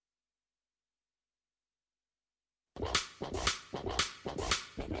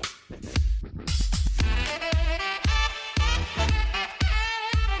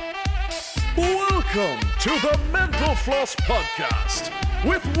Welcome to the Mental Floss Podcast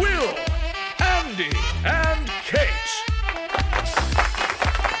with Will, Andy, and Kate.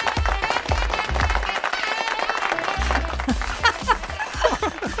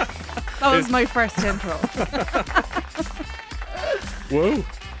 That was my first intro. Whoa.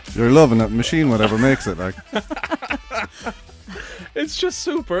 You're loving it. Machine, whatever makes it like. It's just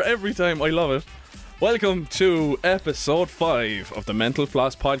super every time. I love it. Welcome to episode 5 of the Mental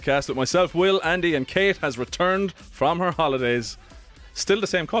Floss Podcast with myself, Will, Andy, and Kate has returned from her holidays. Still the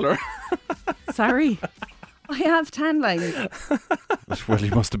same colour. Sorry. I have tan lines. Well,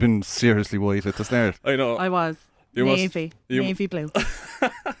 you must have been seriously white at the start. I know. I was. You Navy. Navy blue.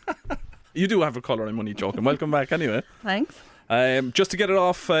 You do have a colour, I'm only joking. Welcome back anyway. Thanks. Just to get it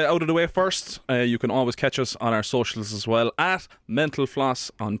off out of the way first, you can always catch us on our socials as well, at Mental Floss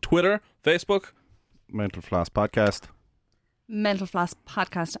on Twitter, Facebook. Mental Floss Podcast. Mental Floss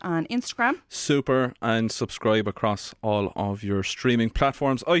Podcast on Instagram. Super, and subscribe across all of your streaming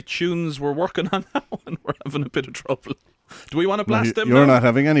platforms. iTunes, we're working on that one. We're having a bit of trouble. Do we want to blast them? You're now? not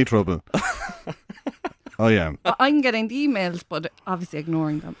having any trouble. I am. I'm getting the emails, but obviously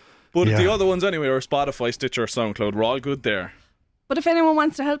ignoring them. But Yeah. the other ones anyway are Spotify, Stitcher, SoundCloud. We're all good there. But if anyone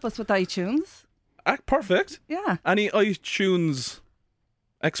wants to help us with iTunes, Perfect. yeah. Any iTunes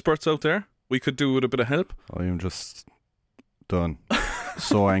experts out there? We could do with a bit of help. I am just done.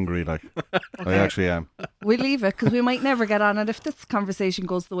 So angry, like. I actually am. We leave it because we might never get on it if this conversation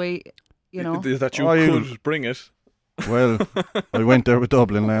goes the way, you know. That you Oh, could bring it. Well, I went there with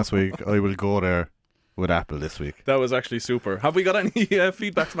Dublin last week. I will go there with Apple this week. That was actually super. Have we got any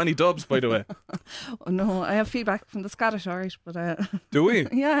feedback from any dubs, by the way? Oh, no, I have feedback from the Scottish, alright, but Do we?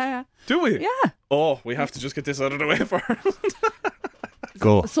 yeah. Do we? Yeah. Oh, we have to just get this out of the way first.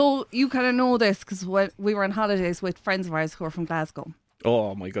 Go. So you kind of know this because we were on holidays with friends of ours who are from Glasgow.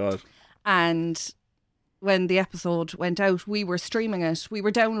 Oh my God. And when the episode went out, we were streaming it. We were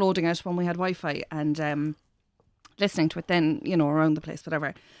downloading it when we had Wi-Fi and listening to it then, you know, around the place,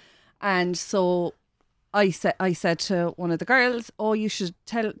 whatever. And so I said to one of the girls, oh, you should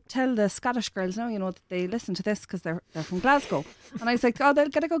tell the Scottish girls now, you know, that they listen to this because they're from Glasgow. And I was like, oh, they'll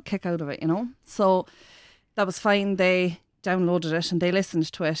get a good kick out of it, you know. So that was fine. They downloaded it and they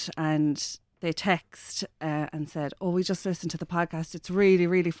listened to it and they text and said, oh, we just listened to the podcast, it's really,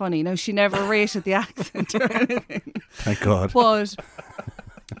 really funny. Now, she never rated the accent or anything, Thank God. but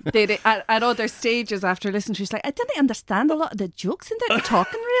they at other stages after listening, she's like, I didn't understand a lot of the jokes in there, they're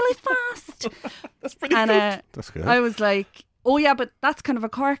talking really fast. That's pretty And good. That's good. I was like, oh yeah, but that's kind of a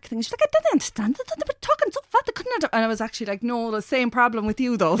Cork thing. She's like, I didn't understand it, they were talking so fast, I couldn't and I was actually like, no, the same problem with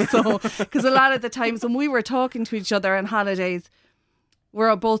you though. So because a lot of the times when we were talking to each other on holidays,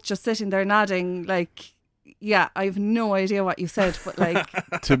 we're both just sitting there nodding like, yeah, I have no idea what you said, but like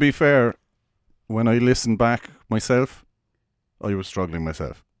To be fair, when I listened back myself, I was struggling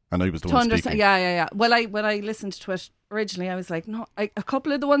myself. And I was the to one understand. speaking. Yeah. Well, when I listened to it originally, I was like, no, a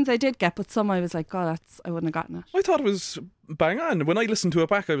couple of the ones I did get, but some I was like, God, I wouldn't have gotten it. I thought it was bang on. When I listened to it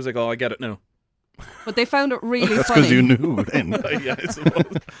back, I was like, oh, I get it now. But they found it really That's funny. because you knew then. Yeah, I suppose.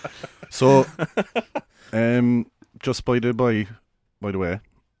 So, just by the way,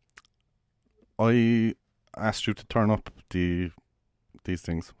 I asked you to turn up these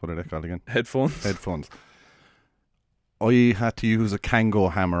things. What are they called again? Headphones. Headphones. I had to use a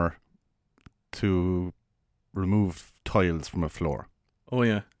Kango hammer to remove tiles from a floor. Oh,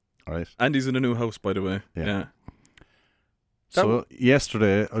 yeah. All right. Andy's in a new house, by the way. Yeah. Yeah. So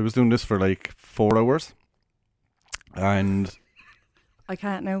yesterday I was doing this for like 4 hours, and I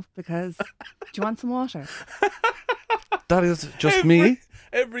can't now because do you want some water? that is just me.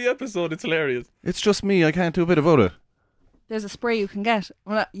 Every episode, it's hilarious. It's just me. I can't do a bit about it. There's a spray you can get.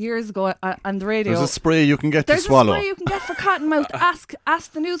 Well, years ago on the radio. There's a spray you can get to There's swallow. a spray you can get for cottonmouth.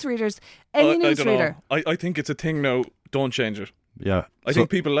 Ask the newsreaders. Any I don't newsreader. know. I think it's a thing now. Don't change it. Yeah. I think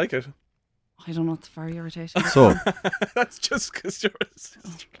people like it. I don't know. It's very irritating. So. That's just because you're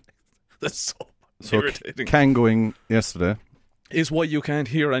that's so irritating. Kangoing yesterday. Is why you can't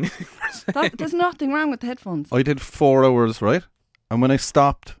hear anything we're saying. There's nothing wrong with the headphones. I did 4 hours, right? And when I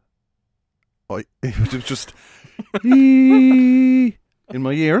stopped, it was just in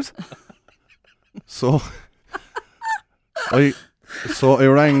my ears. So I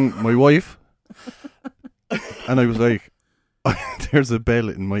rang my wife, and I was like, "There's a bell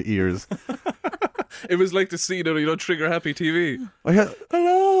in my ears." It was like the scene of, you know, Trigger Happy TV.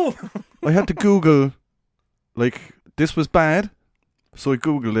 Hello. I had to Google, like, this was bad, so I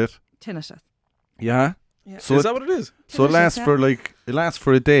Googled it. Tinnitus. Yeah. So Is that what it is? So it lasts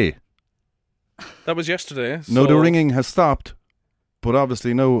for a day. That was yesterday. No, so the ringing has stopped, but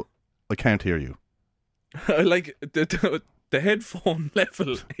obviously now I can't hear you. I like the headphone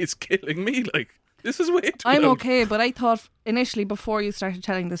level is killing me. Like, this is way too I'm loud. okay, but I thought initially before you started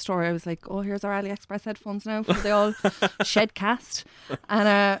telling the story, I was like, oh, here's our AliExpress headphones now. They all Shedcast.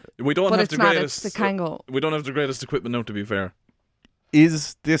 And We don't but have it's the not, greatest. it's the Kango. We don't have the greatest equipment now, to be fair.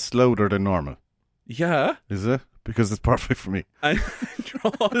 Is this louder than normal? Yeah. Is it? Because it's perfect for me. And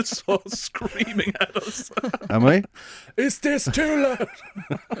you're also screaming at us. Am I? Is this too loud?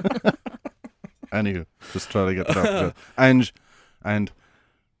 Anywho, just try to get that up. And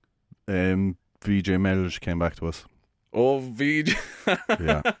VJ Melge came back to us. Oh, VJ.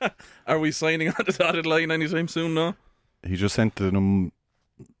 Yeah. Are we signing on the dotted line anytime soon now? He just sent the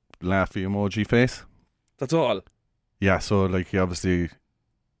laughy emoji face. That's all. Yeah, so like he obviously,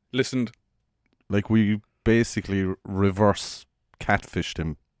 Listened. like we basically reverse catfished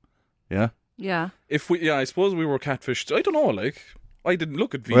him. Yeah? Yeah. I suppose we were catfished. I don't know, like, I didn't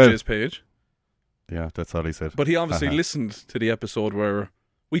look at VJ's Well- page. Yeah, that's all he said. But he obviously Uh-huh. listened to the episode where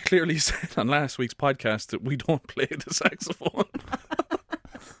we clearly said on last week's podcast that we don't play the saxophone.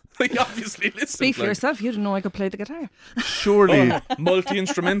 He obviously listened. Speak for like, yourself. You didn't know I could play the guitar. Surely,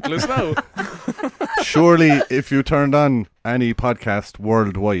 multi-instrumentalist now. surely if you turned on any podcast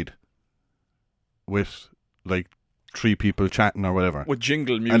worldwide with like 3 people chatting or whatever, With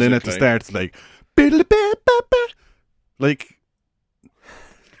jingle music. and then at the like. start it's like, "Biddle-bit-bit-bit," like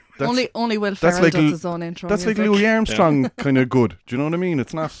that's, Only Will that's Ferrell like does L- his own intro that's like music. Louis Armstrong kind of good. Do you know what I mean?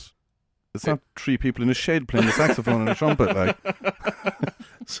 It's not 3 people in a shed playing the saxophone and a trumpet. Like,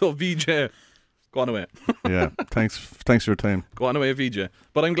 So VJ, go on away. yeah. Thanks for your time. Go on away, VJ.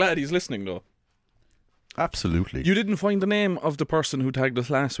 But I'm glad he's listening, though. Absolutely. You didn't find the name of the person who tagged us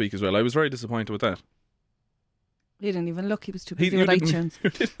last week as well. I was very disappointed with that. He didn't even look. He was too He- busy you with didn't-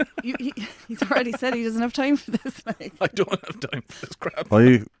 iTunes. He's already said he doesn't have time for this. Like. I don't have time for this crap.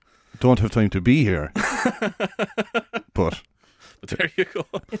 I don't have time to be here, but But there you go.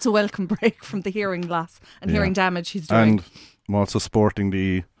 It's a welcome break from the hearing loss and Yeah. hearing damage he's doing. and I'm also sporting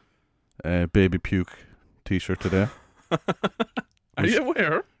the baby puke t-shirt today. Are you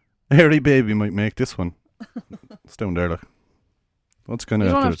aware? Hairy baby might make this one. It's down there, look. It's kind you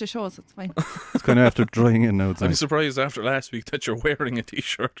of don't have after, to show us. It's fine. it's kind of after drying in now. It's I'm nice. surprised after last week that you're wearing a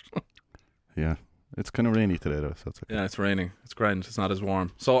t-shirt. Yeah, it's kind of rainy today though, so it's okay. Yeah, it's raining. It's grand. It's not as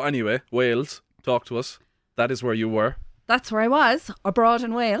warm. So anyway, Wales, talk to us. That is where you were. That's where I was, abroad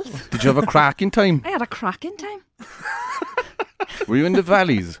in Wales. Did you have a cracking time? I had a cracking time. Were you in the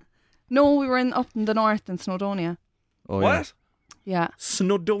valleys? No, we were up in the north in Snowdonia. Oh What? Yeah,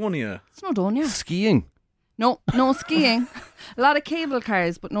 Snowdonia. Snowdonia. yeah, skiing. No skiing. A lot of cable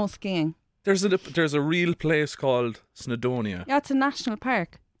cars, but no skiing. There's a real place called Snowdonia. Yeah, it's a national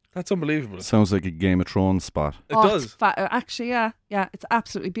park. That's unbelievable. Sounds like a Game of Thrones spot. It It's does. actually, yeah, it's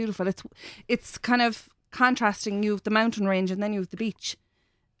absolutely beautiful. It's kind of contrasting. You have the mountain range and then you have the beach,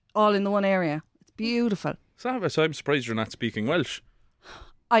 all in the one area. It's beautiful. So I'm surprised you're not speaking Welsh.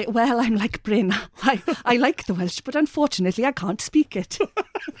 I'm like Bryn. I like the Welsh, but unfortunately I can't speak it.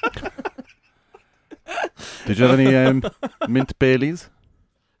 Did you have any mint Baileys?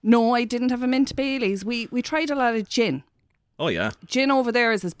 No, I didn't have a mint Baileys. We tried a lot of gin. Oh yeah. Gin over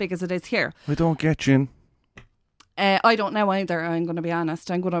there is as big as it is here. I don't get gin. I don't know either, I'm going to be honest.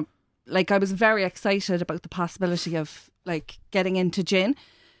 I was very excited about the possibility of like getting into gin.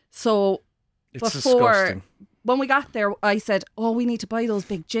 So It's before, disgusting. when we got there, I said, oh, we need to buy those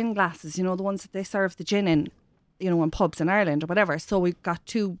big gin glasses, the ones that they serve the gin in, in pubs in Ireland or whatever. So we got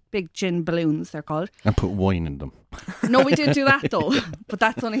 2 big gin balloons, they're called. And put wine in them. No, we did do that though. But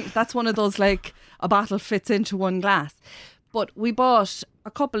that's one of those like a bottle fits into one glass. But we bought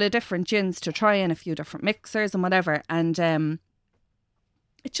a couple of different gins to try in a few different mixers and whatever. And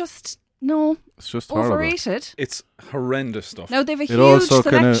it just, no, It's just horrible. overrated. It's horrendous stuff. Now they've a It huge also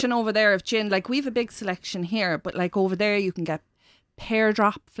kinda- selection over there of gin. Like we've a big selection here, but like over there you can get pear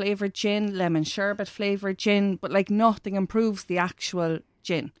drop flavoured gin, lemon sherbet flavoured gin, but like nothing improves the actual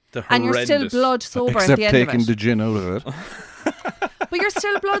gin. And you're still horrendous. blood sober at Except the end taking of the it. gin out of it. But you're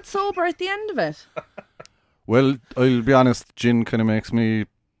still blood sober at the end of it. Well, I'll be honest, gin kind of makes me...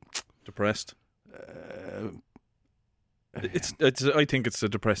 Depressed. It's. I think it's a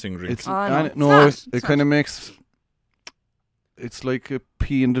depressing drink. It's, Oh, no, and- it's no, not. it It's kind of makes... It's like a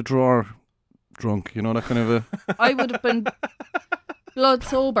pee in the drawer drunk, that kind of a... I would have been blood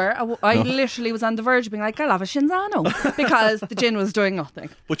sober. I literally was on the verge of being like, I'll have a Shinzano because the gin was doing nothing.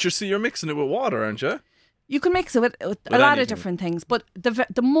 But you're mixing it with water, aren't you? You can mix it with a With lot anything. of different things, but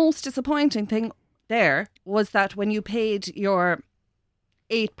the most disappointing thing there was that when you paid your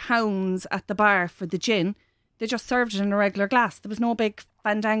 £8 at the bar for the gin, they just served it in a regular glass. There was no big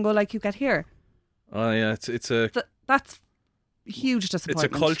fandango like you get here. Oh yeah, it's a That's a huge it's a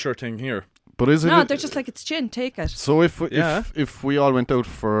disappointment. culture thing here. But is it? No, they're just like, it's gin, take it. So if Yeah. if we all went out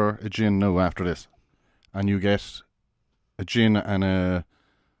for a gin now after this, and you get a gin and a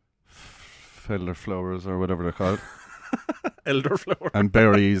feather flowers or whatever they're called, Elderflower. and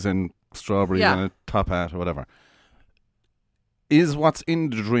berries and strawberries Yeah. and a top hat or whatever, is what's in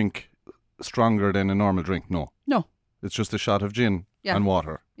the drink stronger than a normal drink? No. No. It's just a shot of gin Yeah. and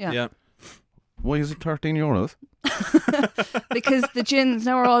water. Yeah. Why is it €13? Because the gins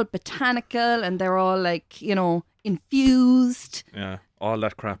now are all botanical and they're all like, infused. Yeah, all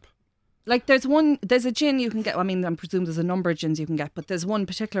that crap. Like there's a gin you can get. I mean, I presume there's a number of gins you can get, but there's one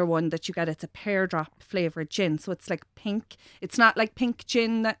particular one that you get. It's a pear drop flavoured gin. So it's like pink. It's not like pink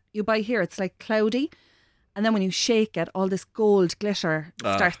gin that you buy here. It's like cloudy. And then when you shake it, all this gold glitter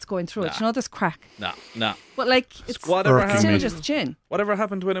starts going through it. You know, this crack. Nah. But like, it's Whatever Irking still me. just gin. Whatever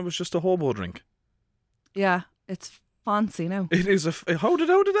happened when it was just a hobo drink? Yeah, it's fancy now. It is how did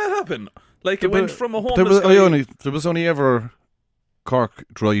that happen? Like it went from a There homeless guy, there was only ever Cork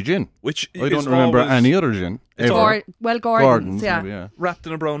dry gin. which I is don't remember always any other gin It's ever. Gordon's, yeah. maybe, yeah. wrapped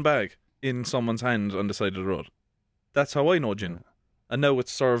in a brown bag in someone's hand on the side of the road. That's how I know gin. And now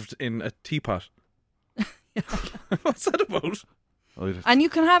it's served in a teapot. What's that about? And you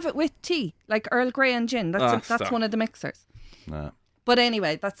can have it with tea, like Earl Grey and gin. That's stop. one of the mixers. Nah. But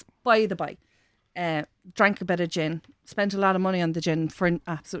anyway, that's by the by. Drank a bit of gin, spent a lot of money on the gin for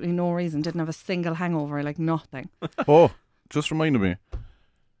absolutely no reason. Didn't have a single hangover, like nothing. Oh, just reminded me.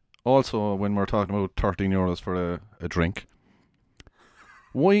 Also, when we're talking about €13 for a drink,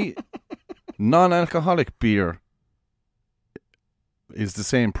 why non-alcoholic beer is the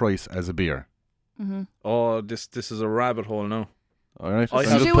same price as a beer? Mm-hmm. Oh, this is a rabbit hole now. All right. I It's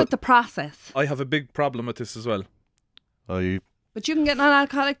have to to do with the process. I have a big problem with this as well. But you can get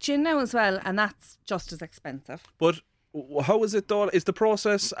non-alcoholic gin now as well, and that's just as expensive. But how is it done? Is the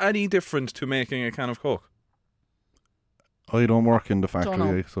process any different to making a can of Coke? I don't work in the Don't know.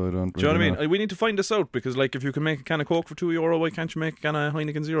 factory, so I don't. Do you know what I really mean? We need to find this out because, like, if you can make a can of Coke for €2, why can't you make a can of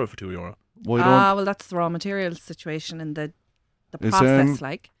Heineken Zero for €2? Why don't? Well, that's the raw materials situation and the Is, process,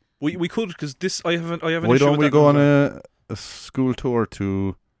 like. We could because this I haven't. Why issue don't with we that go on number. a school tour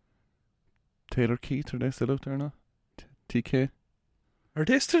to Taylor Keith? Are they still out there now? TK? Are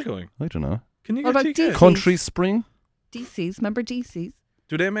they still going? I don't know. Can you What get about TK? DCs? Country Spring DCs, remember DCs?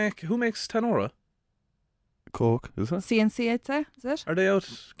 Do they make? Who makes €10? Coke, is it? CNC, I'd say, is it? Are they out?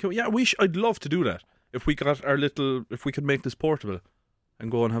 I'd love to do that if we got if we could make this portable and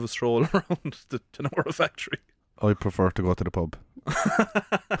go and have a stroll around the €10 factory I prefer to go to the pub.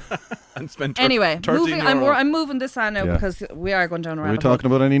 and spend. Anyway, moving. €13. I'm moving this on now Yeah. because we are going down a Are we rabbit hole. talking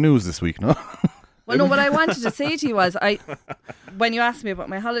about any news this week? No. Well, no, what I wanted to say to you was, when you asked me about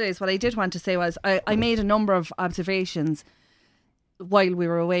my holidays, what I did want to say was I made a number of observations while we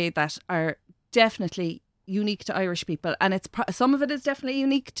were away that are definitely unique to Irish people. And some of it is definitely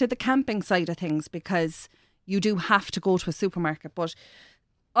unique to the camping side of things because you do have to go to a supermarket. But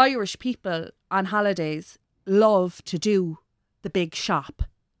Irish people on holidays love to do the big shop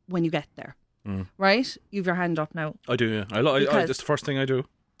when you get there. Mm. Right? You've your hand up now. I do. Yeah, Because- that's the first thing I do.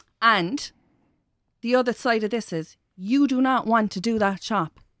 And the other side of this is you do not want to do that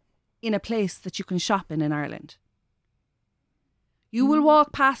shop in a place that you can shop in Ireland. You will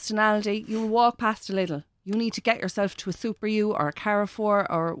walk past an Aldi, you will walk past a Lidl. You need to get yourself to a Super U or a Carrefour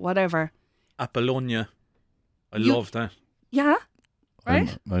or whatever. Apollonia. I You- love that. Yeah,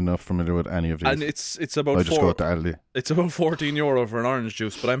 right? I'm not familiar with any of these. And it's about I just go to Aldi. It's about €14 for an orange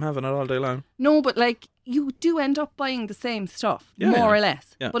juice, but I'm having it all day long. No, but like you do end up buying the same stuff, Yeah, more yeah. or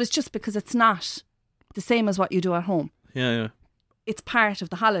less. Yeah. But it's just because it's not the same as what you do at home. Yeah. It's part of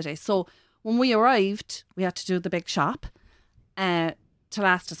the holiday. So when we arrived, we had to do the big shop to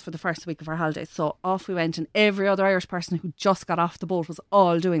last us for the first week of our holidays. So off we went, and every other Irish person who just got off the boat was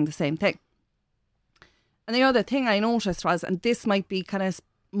all doing the same thing. And the other thing I noticed was, and this might be kind of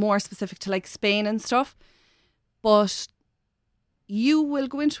more specific to like Spain and stuff, but you will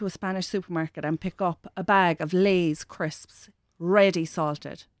go into a Spanish supermarket and pick up a bag of Lay's crisps, ready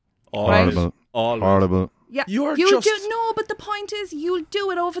salted. Always. Horrible. Always. Horrible. Yeah, You're you just- do no, but the point is, you'll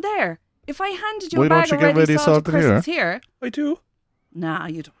do it over there. If I handed you Why a don't bag you of get ready ready salted salted crisps here, I do. nah,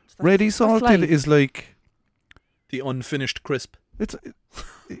 you don't. Ready That's salted life. is like The unfinished crisp. it's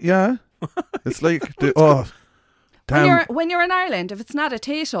yeah. It's like the when damn you're in Ireland. If it's not a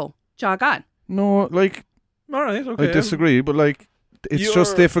tato, jog on. no like All right. Okay. I disagree, but like it's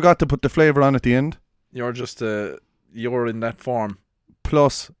just You're- they forgot to put the flavour on at the end. You're just you're in that form.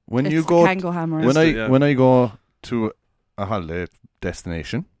 Plus, when It's you the go Kango hammer. when It's I the- yeah. when I go to a holiday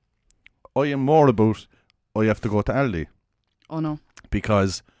destination, I am more about I have to go to Aldi. Oh no.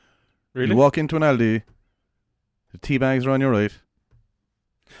 Because Really? you walk into an Aldi, the tea bags are on your right,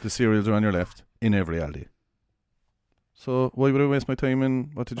 the cereals are on your left, in every Aldi. So why would I waste my time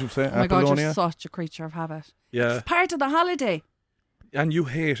in, what did you say, Oh my God, Apollonia? you're such a creature of habit. Yeah. It's part of the holiday. And you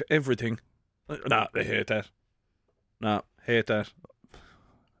hate everything. Nah, I hate that. Nah, hate that.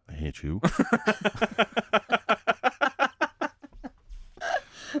 I hate you.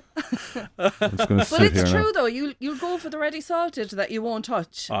 I'm just gonna But sit it's here true now. though. You'll go for the ready salted that you won't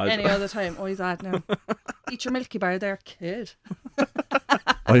touch any other time. Oh, he's at now. Eat your Milky Bar there, kid.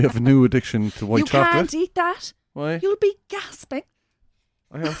 I have a new addiction to white you chocolate. can't eat that. Why? You'll be gasping.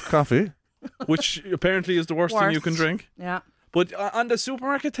 I have coffee. Which apparently is the worst thing you can drink. Yeah. But on the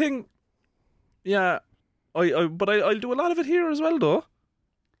supermarket thing, yeah, I'll do a lot of it here as well, though.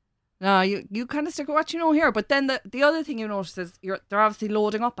 No, you kind of stick with what you know here. But then the other thing you notice is they're obviously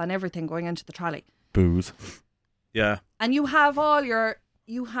loading up on everything going into the trolley. Booze. Yeah. And you have your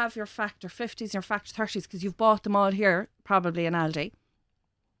factor 50s and your factor 30s because you've bought them all here, probably in Aldi.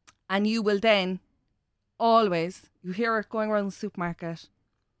 And you will then always, you hear it going around the supermarket,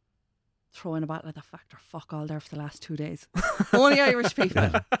 throw in a bottle of the factor fuck all there for the last 2 days. Only Irish people.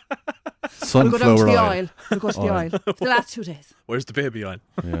 Yeah. We'll go down to Sunflower the oil. aisle. We'll go to the aisle for the last 2 days. Where's the baby oil?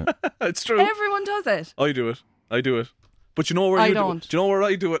 Yeah. It's true. Everyone does it. I do it. But you know where I you don't. Do you know where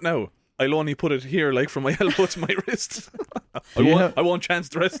I do it now? I'll only put it here, like from my elbow to my wrist. I won't chance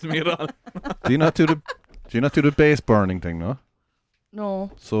the rest of me at all. Do you not do the base burning thing, no?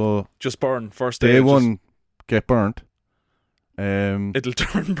 No. So Just burn first day. day one, get burnt. It'll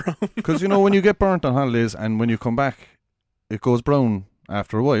turn brown. Because you know when you get burnt on holidays and when you come back, it goes brown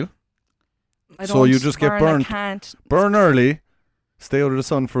after a while. I So don't you just get burn, burnt. I can't. Burn early, stay out of the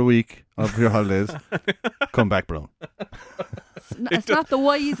sun for a week of your holidays, come back brown. It's not the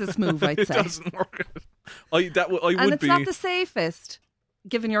wisest move, I'd It say. doesn't work. I And would it's be. not the safest,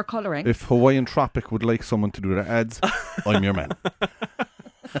 given your colouring. If Hawaiian Tropic would like someone to do their ads, I'm your man.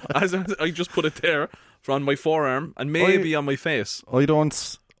 I just put it there on my forearm and maybe on my face.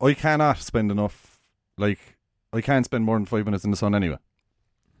 I cannot spend enough, like, I can't spend more than 5 minutes in the sun anyway.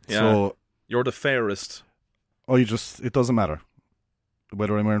 Yeah. So You're the fairest. it doesn't matter.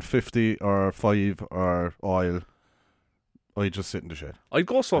 Whether I'm wearing 50 or 5 or oil, I just sit in the shade. I'd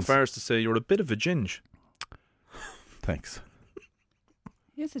go so far as to say you're a bit of a ginge. Thanks.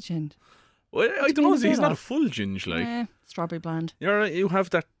 Here's a gin. Well, I do don't you know. mean a He's bit not a of? full ginge, like. Strawberry blonde. You have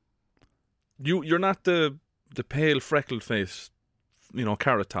that. You're not the pale freckled face,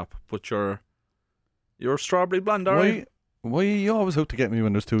 carrot top, but you're strawberry blonde, are you? Why are you always out to get me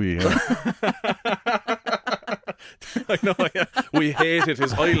when there's two of you here? I know. Yeah. We hated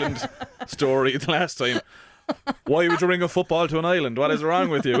his island story the last time. Why would you bring a football to an island? What is wrong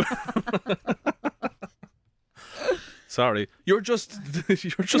with you? Sorry, you're just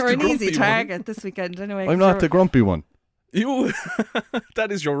You're a an easy grumpy target this weekend anyway. I'm not the grumpy one. You,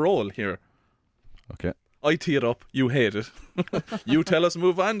 that is your role here. Okay. I tee it up. You hate it. You tell us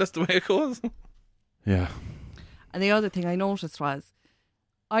move on. That's the way it goes. Yeah. And the other thing I noticed was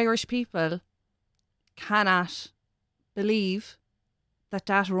Irish people cannot believe that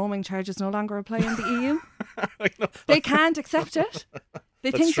data roaming charges no longer apply in the EU. I know. They can't accept it. They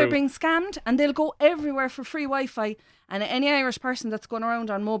That's think they're true. being scammed and they'll go everywhere for free Wi-Fi. And any Irish person that's going around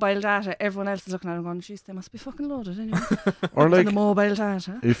on mobile data, everyone else is looking at them going, jeez, they must be fucking loaded anyway. Or On like, the mobile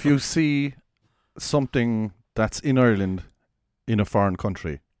data. if you see something that's in Ireland in a foreign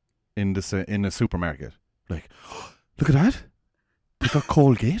country in a supermarket, like, look at that. They got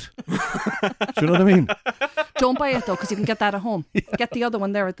Colgate. Do you know what I mean? Don't buy it though, because you can get that at home. Get the other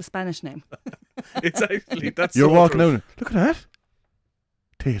one there with the Spanish name. It's actually that's. You're so walking true. out. Look at that.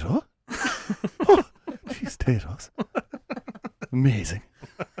 Tato. Oh, jeez, potatoes. Amazing.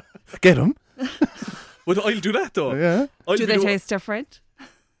 Get them. But I'll do that though. Yeah. Do they taste different?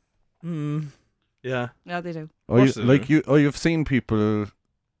 Yeah. Yeah, they do. course they do. You've seen people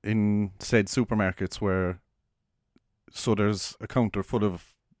in said supermarkets where there's a counter full of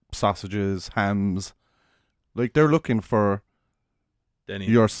sausages, hams. Like they're looking for Denny.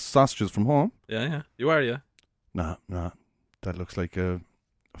 your sausages from home. Yeah. You are, yeah. Nah. That looks like a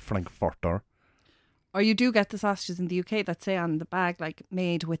Frankfurter. Or you do get the sausages in the UK that say on the bag, like,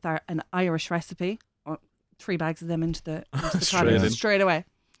 made with an Irish recipe. Or 3 bags of them into the Straight trolley in. straight away.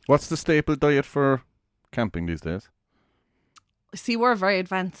 What's the staple diet for camping these days? See, we're very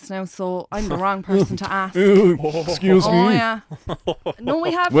advanced now, so I'm the wrong person to ask. Excuse Oh, me. yeah. No,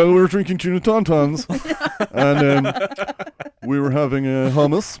 we have. Well, we were drinking tuna tauntauns, and we were having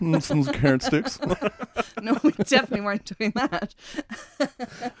hummus and some carrot sticks. No, we definitely weren't doing that.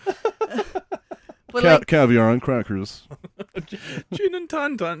 But Caviar and crackers. Gin and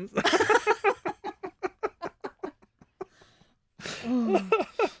tauntauns.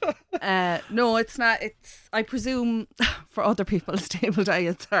 no, it's not. It's, I presume, for other people's table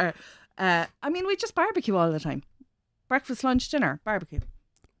diets are. I mean, we just barbecue all the time. Breakfast, lunch, dinner, barbecue.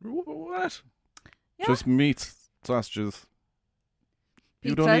 What? Yeah. Just meat, sausages.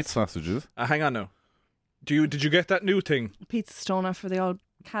 You don't Pizzas. eat sausages. Hang on now. Did you get that new thing? Pizza stoner for the old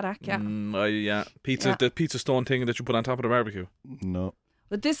Cadillac, yeah. Yeah. Pizza, Yeah. the pizza stone thing that you put on top of the barbecue. No.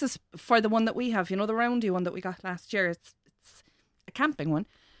 But this is for the one that we have, you know, the roundy one that we got last year. It's a camping one.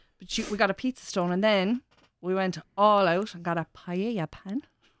 But we got a pizza stone, and then we went all out and got a paella pan.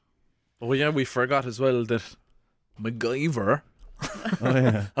 Oh yeah, we forgot as well that MacGyver. Oh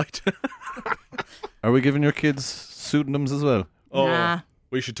yeah. Are we giving your kids pseudonyms as well? Oh, Nah.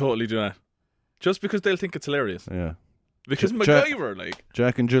 we should totally do that. Just because they'll think it's hilarious. Yeah. Because Ja- MacGyver, like.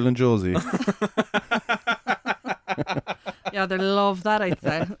 Jack and Jill and Josie. Yeah, they love that, I'd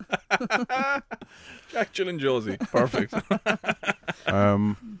say. Jack, Jill and Josie. Perfect.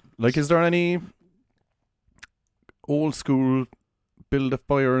 Like, is there any old school build a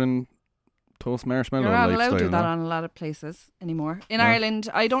fire and toast marshmallow You're not lifestyle? allowed to do that no? on a lot of places anymore. In No. Ireland,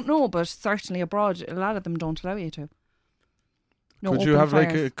 I don't know, but certainly abroad, a lot of them don't allow you to. No Could you open have like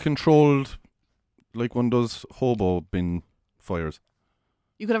fires. a controlled, like one of those hobo bin fires?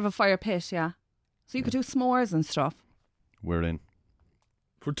 You could have a fire pit, yeah. So you could do s'mores and stuff. We're in.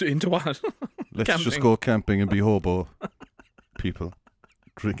 Into what? Let's Camping. just go camping and be hobo people.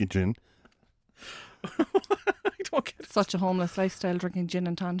 Drinking gin. I don't get it. Such a homeless lifestyle, drinking gin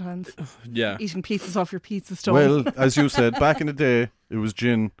and tauntauns, Yeah. eating pizzas off your pizza stone. Well, as you said, back in the day, it was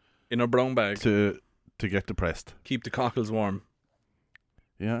gin In a brown bag. to get depressed. Keep the cockles warm.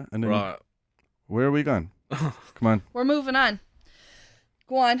 Yeah, and then Right. where are we gone? Come on. We're moving on.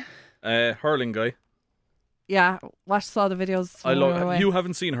 Go on. Hurling guy. Yeah, saw the videos. I when we were love. away. You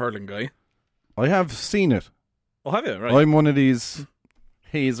haven't seen Hurling guy. I have seen it. Oh, have you? Right. I'm one of these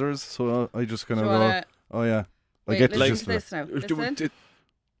hazers, so I just kind Do of you go, wanna- oh yeah. I Wait, get the listen gist to of it. this now. Do- Listen. do-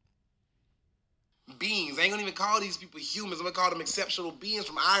 Beings. I ain't gonna even call these people humans. I'm gonna call them exceptional beings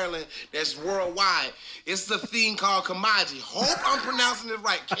from Ireland that's worldwide. It's the thing called Kamaji. Hope I'm pronouncing it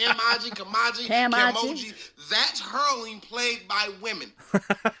right. Kamaji. Kamoji. That's hurling played by women.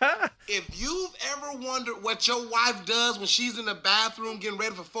 If you've ever wondered what your wife does when she's in the bathroom getting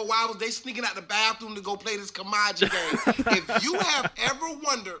ready for 4 hours, they sneaking out the bathroom to go play this Kamaji game. If you have ever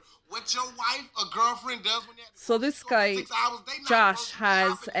wondered what your wife or girlfriend does when they're So this guy, 6 hours, they not Josh, grocery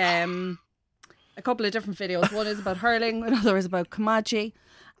has shopping. a couple of different videos. One is about hurling, another is about Kamaji.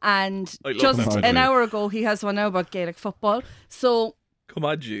 And I love just Kamaji. an hour ago, he has one now about Gaelic football. So, Come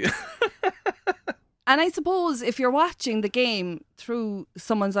on, G. and I suppose if you're watching the game through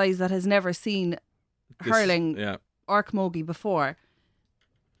someone's eyes that has never seen hurling Yeah. or camogie before,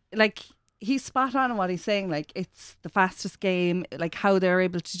 like, he's spot on in what he's saying. Like, it's the fastest game, like how they're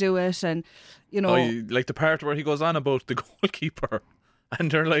able to do it, and you know, I like the part where he goes on about the goalkeeper. And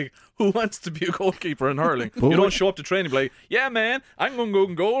they're like, who wants to be a goalkeeper in hurling? You don't show up to training and be like, yeah, man, I'm going to go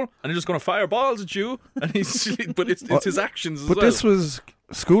in goal. And they're just going to fire balls at you. And he's, but it's his actions as But well. this was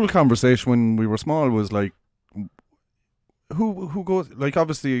school conversation when we were small. Was like, who goes? Like,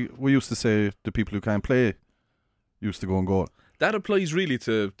 obviously, we used to say the people who can't play used to go and goal. That applies really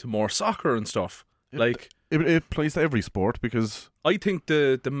to more soccer and stuff. Like, It applies to every sport because I think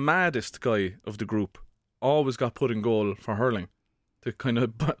the maddest guy of the group always got put in goal for hurling. The kind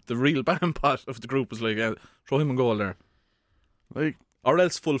of the real bam pot of the group was like, yeah, throw him in goal there, like, or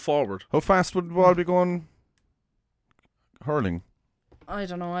else full forward. how fast would the ball be going hurling? I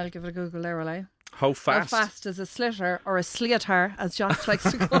don't know. I'll give it a Google there, will I? How fast? How fast is a slitter or a sleatar, as Josh likes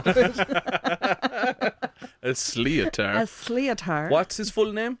to call it? A sleatar. A sleatar. What's his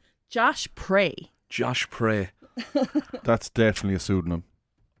full name? Josh Prey. Josh Prey. That's definitely a pseudonym.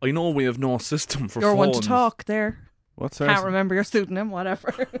 I know we have no system for You're phones. one to talk there. What's Can't our remember your pseudonym,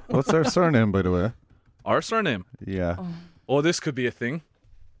 whatever. What's their surname, by the way? Our surname. Yeah, Oh, this could be a thing.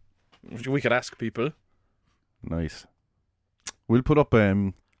 We could ask people. nice. We'll put up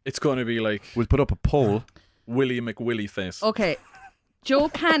It's going to be like a poll. Willie McWillie face. Okay. Joe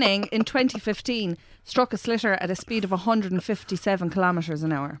Canning in 2015 struck a slitter at a speed of 157 kilometres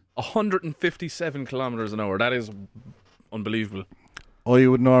an hour. 157 kilometres an hour. That is unbelievable. I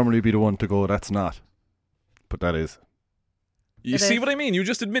would normally be the one to go. That's not, but that is. You It see is. what I mean? You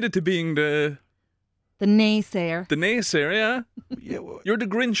just admitted to being the naysayer. naysayer, yeah? Yeah, well, You're the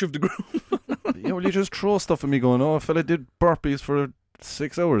Grinch of the group. yeah, well, you just throw stuff at me going, oh, a fella did burpees for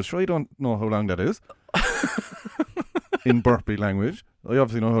 6 hours. Sure, I don't know how long that is. In burpee language. I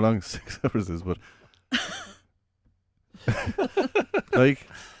obviously know how long 6 hours is, but... like,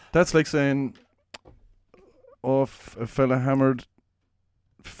 that's like saying, oh, a fella hammered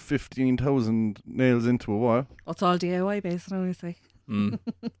 15,000 nails into a wall. It's all DIY based, honestly. Mm.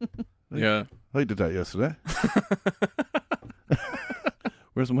 Yeah. I did that yesterday.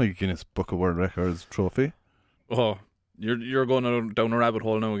 Where's my Guinness Book of World Records trophy? Oh, you're going down a rabbit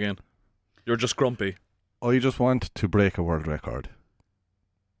hole now again. You're just grumpy. I just want to break a world record.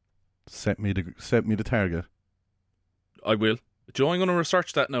 Set me the target. I will. Do you know, I'm going to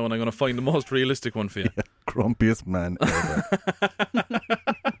research that now and I'm going to find the most realistic one for you. Yeah, grumpiest man ever.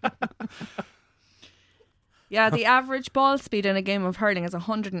 Yeah, the average ball speed in a game of hurling is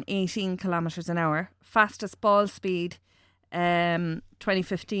 118 kilometres an hour. Fastest ball speed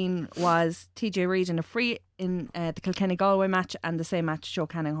 2015 was TJ Reid in a free in the Kilkenny-Galway match, and the same match Joe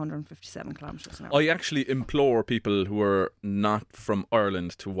Canning 157 kilometres an hour. I actually implore people who are not from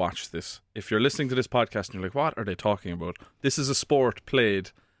Ireland to watch this. If you're listening to this podcast and you're like, what are they talking about? This is a sport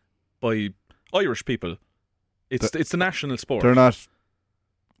played by Irish people. It's the national sport. They're not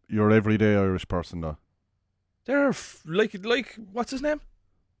your everyday Irish person, though. They're like what's his name?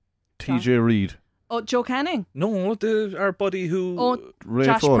 TJ Reid. Oh, Joe Canning. No, our buddy who... Oh, Ray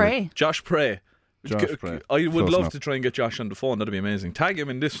Josh Foley. Prey. Josh Prey. Josh Prey. I would Close love enough. to try and get Josh on the phone. That'd be amazing. Tag him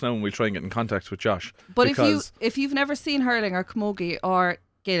in this now and we'll try and get in contact with Josh. But because if you've never seen hurling or camogie or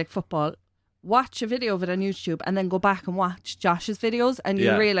Gaelic football, watch a video of it on YouTube and then go back and watch Josh's videos and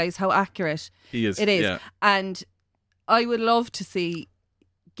you'll Yeah. realise how accurate he is. it is. Yeah. And I would love to see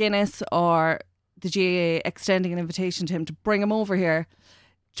Guinness or the GAA extending an invitation to him to bring him over here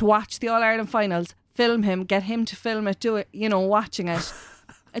to watch the All-Ireland finals, film him, get him to film it, do it, watching it.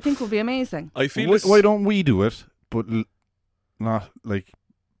 I think would be amazing. I feel Why don't we do it, but not like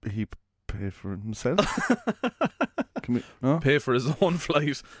he pay for it himself? Can we? No? pay for his own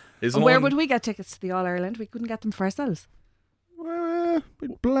flight. And where would we get tickets to the All-Ireland? We couldn't get them for ourselves. Well,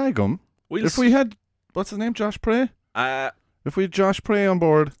 we'd blag him. We'll If we had, what's his name, Josh Prey? I If we had Josh Prey on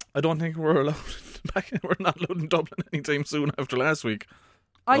board, don't think we're allowed back. We're not allowed in Dublin anytime soon after last week.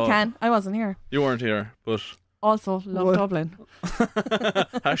 I Oh. can. I wasn't here. You weren't here, but Also, love What? Dublin.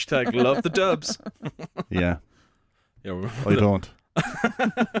 hashtag love the Dubs. yeah, Yeah, I don't.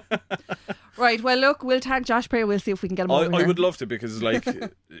 Right, well, look, we'll tag Josh Prey. We'll see if we can get him over I here. would love to because just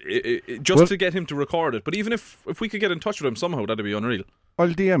Well- to get him to record it. But even if we could get in touch with him somehow, that'd be unreal. I'll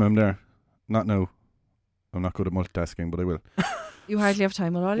DM him there. Not now. I'm not good at multitasking, but I will. You hardly have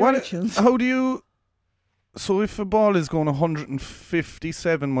time with all your iTunes. How do you... So if a ball is going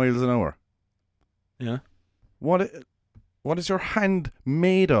 157 miles an hour, Yeah. what is your hand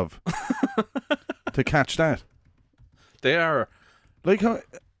made of to catch that? They are. Like how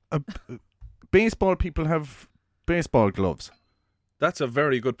baseball people have baseball gloves. That's a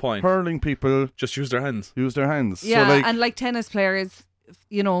very good point. Hurling people Just use their hands. use their hands. Yeah, so like, and like tennis players,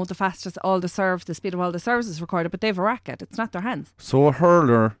 the fastest, the speed of all the serves is recorded, but they have a racket. It's not their hands. so a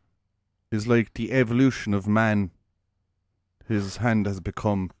hurler is like the evolution of man. His hand has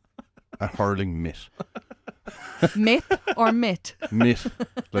become a hurling mitt. Myth or mitt? Mitt,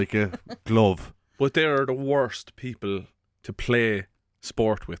 like a glove. But they are the worst people to play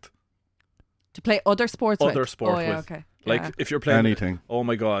sport with. To play other sports with? Other sport Oh, yeah, with. okay. Like Yeah. if you're playing Anything. Oh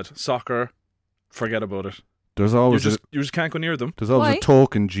my god, soccer, forget about it. There's You always just can't go near them. there's always Why? a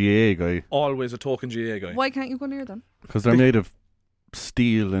token GA guy Always a token GA guy. Why can't you go near them? because they're made of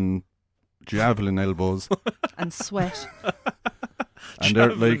steel and javelin elbows, And sweat. and they're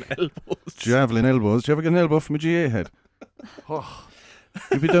Javelin like elbows. javelin elbows. Do you ever get an elbow from a GA head? Oh,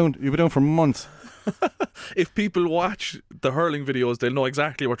 you'd be down for months. If people watch the hurling videos, they'll know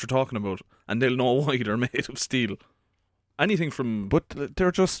exactly what you're talking about, and they'll know why they're made of steel. Anything from, But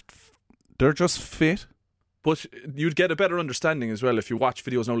they're just fit. but you'd get a better understanding as well if you watch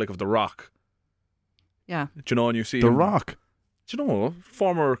videos now, like of The Rock. Yeah. Do you know, and you see The him- Rock. Do you know,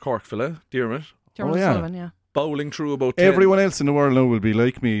 former Cork fella, Dermot, Dermot Oh, yeah. Sullivan, yeah. bowling through about 10. Everyone else in the world now will be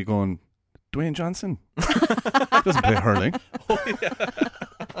like me, going, Dwayne Johnson doesn't play hurling.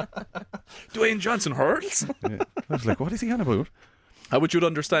 Dwayne Johnson hurls. Yeah. I was like, what is he on about? How would you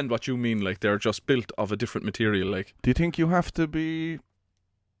understand what you mean? Like they're just built of a different material. Like Do you think you have to be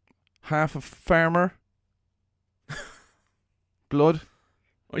half a farmer? Blood?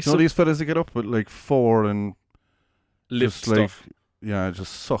 You know these fellas that get up at like 4 and lift just like, stuff. yeah,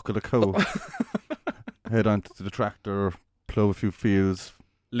 just suckle a cow, head onto the tractor, plough a few fields,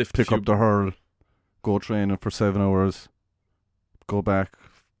 Lift pick a few up the hurl, go training for 7 hours, go back,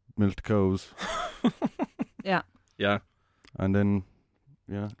 milk the cows, Yeah. Yeah. and then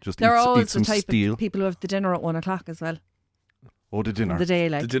just They're eat always some the type steel. of people who have the dinner at 1 o'clock as well. Oh, the dinner. The day,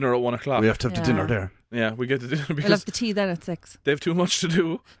 like. The dinner at 1 o'clock. We have to have the dinner there. Yeah, we get the dinner They'll because have the tea then at 6. they have too much to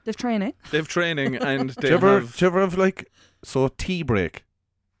do. They've training. They have training and they Do you have... ever have like, so a tea break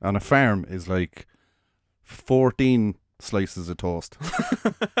on a farm is like 14 slices of toast.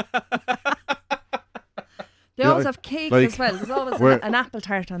 They always have cake like, as well. There's always an apple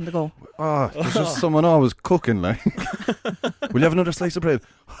tart on the go. Oh, there's just someone always cooking, like. Will you have another slice of bread?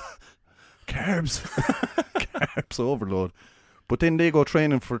 Carbs. Carbs overload. But then they go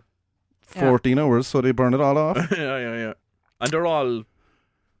training for 14 hours, so they burn it all off. Yeah. And they're all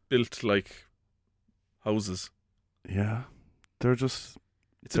built like houses. Yeah. They're just...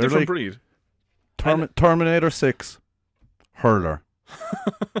 It's a they're different like breed. Terminator 6. Hurler.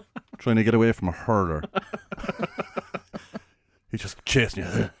 Trying to get away from a hurler. He's just chasing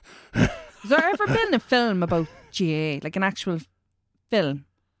you. Has there ever been a film about GA? Like an actual film?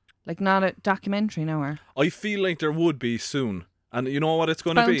 Like not a documentary now, or? I feel like there would be soon. And you know what it's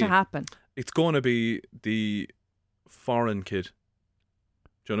going to Bound be? to happen. It's going to be the foreign kid.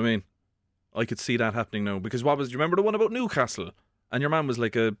 Do you know what I mean? I could see that happening now. Because do you remember the one about Newcastle? And your man was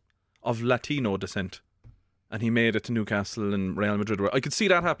like of Latino descent. And he made it to Newcastle and Real Madrid. I could see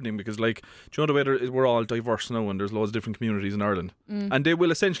that happening because, like, do you know the way we're all diverse now and there's loads of different communities in Ireland. And they will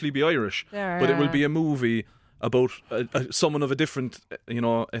essentially be Irish. But it will be a movie about someone of a different,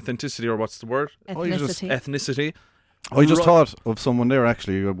 ethnicity, or what's the word? Ethnicity. I just thought of someone there,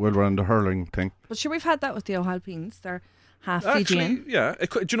 actually, while we're on the hurling thing. But sure, we've had that with the O'Halpines. They're half Actually, Fijian. yeah.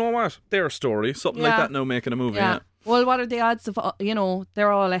 Do you know what? Their story. Something like that now making a movie. Yeah. Well, what are the odds of,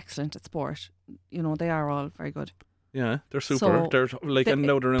 they're all excellent at sport. They are all very good. Yeah, they're super. So they're like, and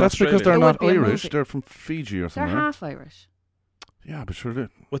now they're in That's Australia. because they're It not would be a Irish. movie. They're from Fiji or They're something. half Irish. Yeah, but sure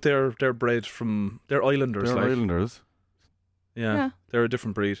But they're bred from... They're islanders. they're like. Islanders. Yeah, they're a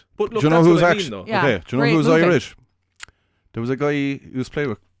different breed. But look, Do you know that's who's what I actually... mean, though. Yeah, Okay, do you know great who's movie. Irish? There was a guy who was playing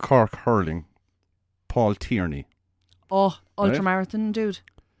with Cork Hurling, Paul Tierney. Oh, ultramarathon dude.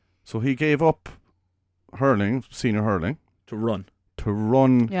 So he gave up hurling, senior hurling, To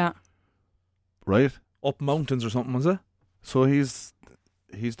run. Yeah. right? Up mountains or something, was it? So he's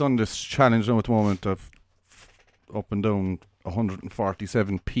done this challenge now at the moment of up and down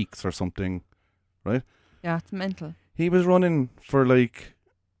 147 peaks or something, right? Yeah, it's mental. He was running for like,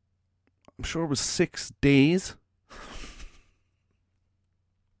 I'm sure it was 6 days.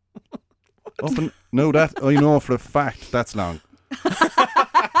 Up and no, that I know for a fact that's long.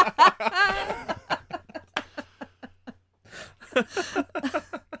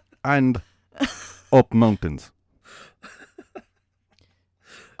 And up mountains.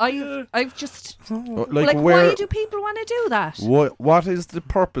 I've just Like why do people want to do that? What is the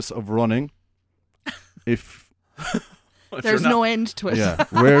purpose of running? If There's no end to it. yeah,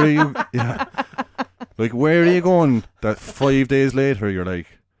 where are you? Yeah, like where are you going? That 5 days later, you're like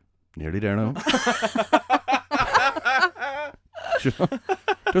nearly there now. You know?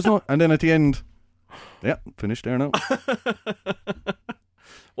 There's no, and then at the end, yeah, finished there now.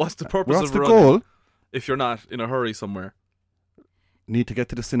 What's the purpose What's of the running goal? if you're not in a hurry somewhere? Need to get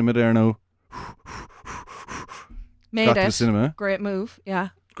to the cinema there now. Made Got to it. the cinema. Great move. Yeah.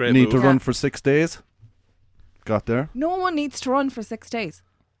 Great Need move. to run for 6 days. Got there. No one needs to run for 6 days.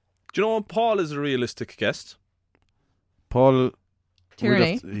 Do you know Paul is a realistic guest? Paul,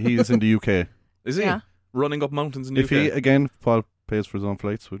 Tierney. he's in the UK. Is he? Yeah. Running up mountains in the If UK? he, again, Paul pays for his own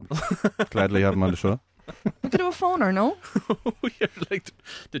flights, we'd gladly have him on the show. We could do a phoner, no? You're like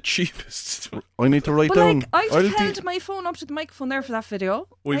the cheapest. I need to write But down. like, I I'll just D- held my phone up to the microphone there for that video.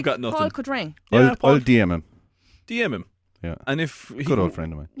 We've Like, got nothing. Paul could ring. Yeah, Paul. I'll DM him. DM him. Yeah. And if he, Good old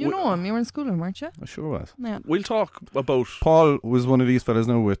friend of mine. You know him. You were in school with him, weren't you? I sure was. Yeah. We'll talk about... Paul was one of these fellas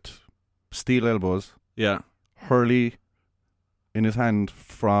now with steel elbows, Yeah. hurley in his hand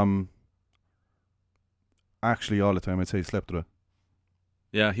from... Actually, all the time, I'd say he slept with it.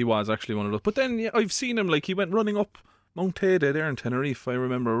 Yeah, he was actually one of those. But then yeah, I've seen him, like, he went running up Mount Teide there in Tenerife. I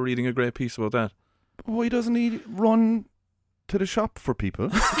remember reading a great piece about that. Why doesn't he run to the shop for people?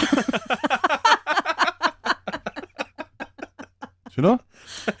 Do you know?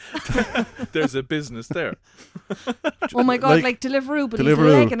 There's a business there. Oh my God, Like, like Deliveroo, but Deliveroo.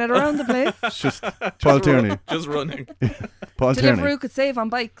 he's legging it around the place. It's just Paul Tierney. Just running. Paul Tierney. Deliveroo could save on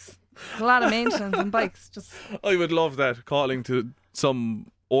bikes. There's a lot of maintenance on bikes. Just I would love that, calling to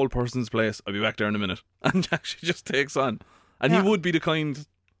some old person's place. I'll be back there in a minute. And actually just takes on. And Yeah. he would be the kind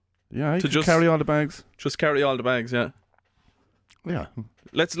Yeah, he to could just- carry all the bags. just carry all the bags, yeah. Yeah.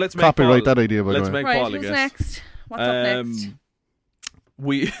 Let's make Copyright Paul, that idea, by let's the way. make Right, Paul, I who's guess. next? What's up next?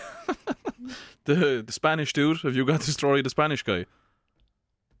 We the Spanish dude. Have you got the story of the Spanish guy?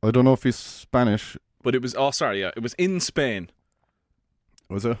 I don't know if he's Spanish. But it was it was in Spain.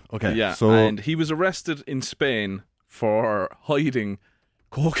 Was it? Okay. Yeah, So and he was arrested in Spain for hiding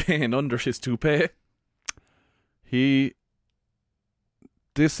cocaine under his toupee.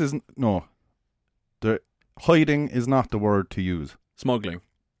 Hiding is not the word to use. Smuggling.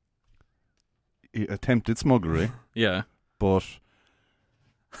 He attempted smugglery, Yeah. but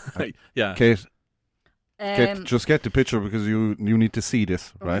Yeah. Kate, just get the picture because you need to see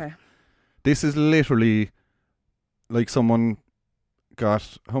this, right? Okay. This is literally like someone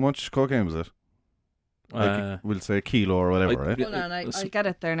got, how much cocaine was it? Like we'll say a kilo or whatever, right? Hold on, I get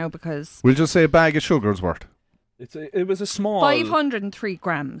it there now because We'll just say a bag of sugar's worth. It was a small 503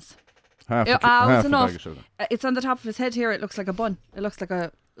 grams. Half was a bag enough. of sugar. It's on the top of his head here. It looks like a bun. It looks like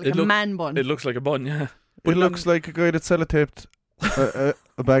a look- man bun. It looks like a bun, yeah. It looks like a guy that sellotaped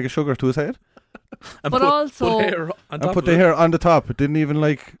a bag of sugar to his head And But also- put hair on and top put of the it. hair on the top. It didn't even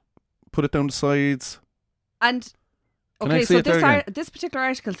like put it down the sides. And Can I okay, see so it there again? this particular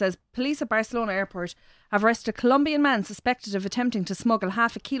article says police at Barcelona airport have arrested a Colombian man suspected of attempting to smuggle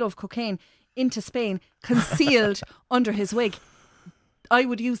half a kilo of cocaine into Spain, concealed under his wig. I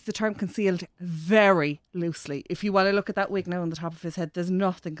would use the term concealed very loosely. If you want to look at that wig now on the top of his head, there's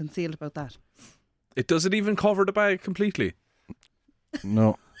nothing concealed about that. It doesn't even cover the bag completely.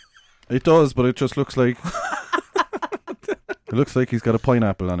 No, it does, but it just looks like it looks like he's got a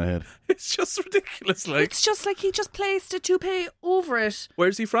pineapple on a head. It's just ridiculous. Like, It's just like he just placed a toupee over it.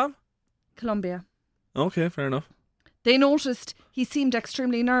 where's he from? Colombia. Okay, fair enough. They noticed he seemed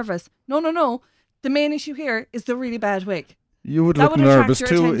extremely nervous. No. The main issue here is the really bad wig. You would That look would attract nervous your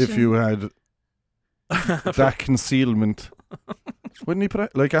too if attention. you had that concealment. Wouldn't he put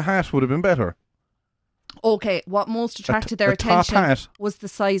it, like a hat would have been better? Okay, what most attracted their a top attention hat. was the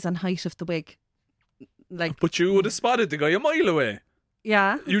size and height of the wig. Like, But you would have spotted the guy a mile away.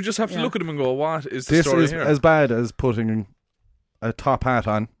 yeah. You just have to Yeah. look at him and go, what is the This story is here? as bad as putting a top hat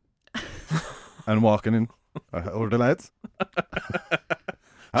on and walking in. Or the lads.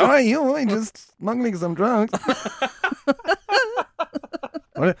 How are you? I'm just smuggling some drugs.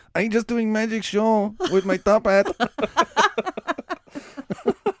 I'm just doing magic show with my top hat.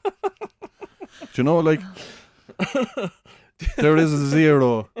 Do you know, like, there is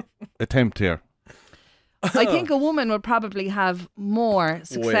zero attempt here. I think a woman would probably have more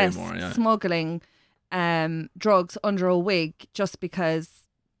success more, yeah. smuggling drugs under a wig just because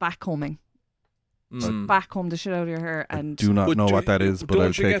backcombing. Mm. Backcomb the shit out of your hair and Do not But know do- what that is, but don't I'll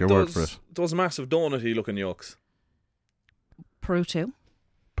you take get your word for it. Those massive donut-y looking yolks. Peru too.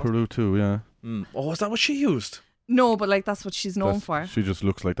 Peru too, yeah. Mm. Oh, is that what she used? No, but like that's what she's known That's- for. She just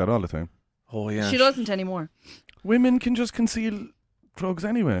looks like that all the time. Oh, yeah. She doesn't anymore. Women can just conceal drugs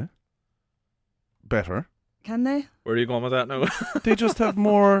anyway. Better. Can they? Where are you going with that now? They just have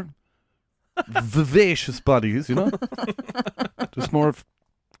more vivacious bodies, you know? Just more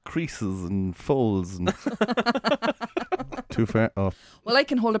creases and folds and too far off. Well, I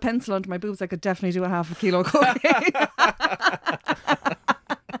can hold a pencil under my boobs. I could definitely do a half a kilo of cocaine.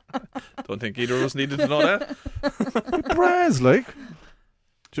 Don't think either of us needed to know that. Bras, like.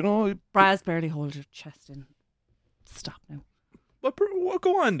 Do you know? Bras barely hold your chest in. Stop now. But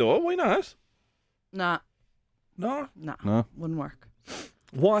go on, though. Why not? Nah, No. No. wouldn't work.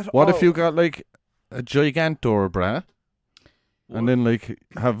 What if you got like a gigantor bra and then like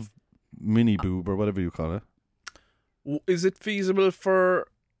have mini boob or whatever you call it? Is it feasible for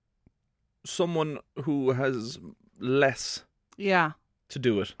someone who has less Yeah. to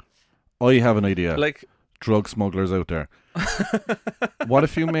do it? I have an idea. Like, Drug smugglers out there. What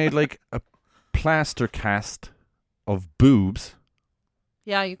if you made like a plaster cast of boobs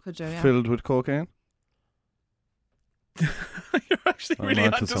Yeah, you could do, yeah. filled with cocaine? you're actually I'm really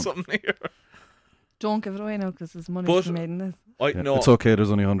onto onto something. something here. Don't give it away now because there's money But- to be made in this. Yeah, No, it's okay, there's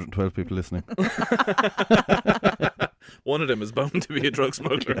only 112 people listening. one of them is bound to be a drug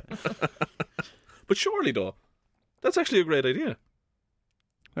smuggler. But surely, though, that's actually a great idea.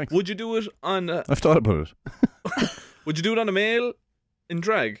 Thanks. Would you do it on? I've thought about it. Would you do it on a male in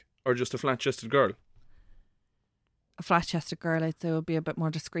drag or just a flat-chested girl? A flat-chested girl, I'd say, would be a bit more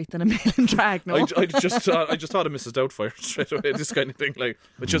discreet than a male in drag, no? I just thought of Mrs. Doubtfire straight away. This kind of thing, like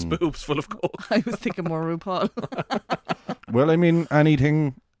with just boobs full of coke. I was thinking more RuPaul. Well, I mean,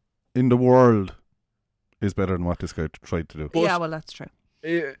 anything in the world is better than what this guy tried to do. But- yeah, well, that's true.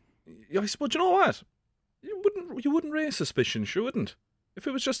 I suppose, you know what? You wouldn't raise suspicion, sure wouldn't.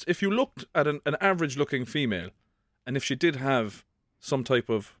 If you looked at an average looking female, and if she did have some type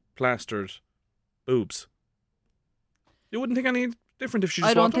of plastered boobs, you wouldn't think any different if she just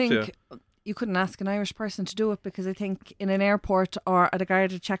I don't walked up to you. think you couldn't ask an Irish person to do it, because I think in an airport or at a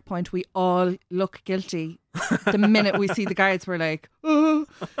guarded checkpoint we all look guilty the minute we see the guards. We're like, oh.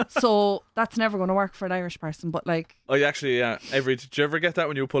 So that's never going to work for an Irish person. But like, Oh, yeah, actually, yeah. Did you ever get that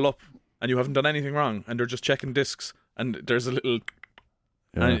when you pull up and you haven't done anything wrong and they're just checking discs and there's a little,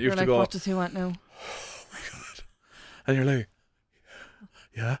 and you you're have like, to go, what does he want now? oh my God. And you're like,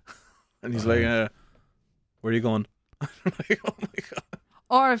 yeah. And he's like, where are you going? I'm like, oh my God.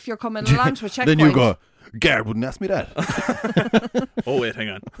 Or if you're coming along to a checkpoint, Then you go, Gard wouldn't ask me that. Oh, wait, hang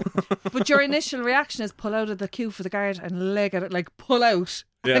on. but your initial reaction is pull out of the queue for the guard and leg at it, like pull out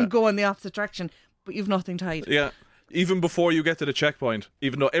and go in the opposite direction, but you've nothing to hide. Yeah. Even before you get to the checkpoint,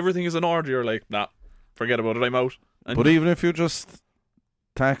 even though everything is in order, you're like, nah, forget about it, I'm out. And But even if you just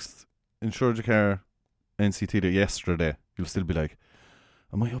taxed, insured your car, NCT'd it yesterday, you'll still be like,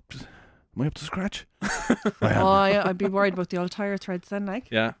 am I up to scratch? I am. Oh, yeah, I'd be worried about the old tyre threads then, like.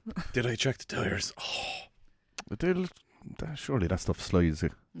 yeah. Did I check the tyres? Oh. But surely that stuff slides.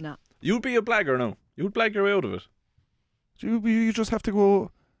 No. You'd be a blagger, no? You'd blag your way out of it. You just have to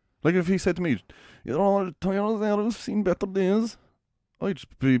go. Like if he said to me, you know, the tires there, I've seen better days. I'd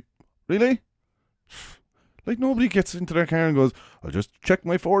just be, really? Like nobody gets into their car and goes, I'll just check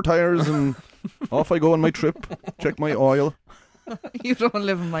my 4 tires and off I go on my trip. Check my oil. You don't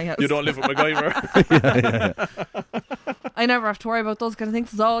live in my house. You don't live with MacGyver. yeah. I never have to worry about those kind of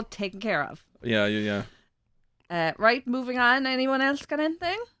things. It's all taken care of. Yeah. Right, moving on. Anyone else got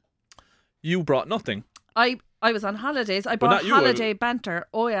anything? You brought nothing. I was on holidays. I But brought not you, holiday banter.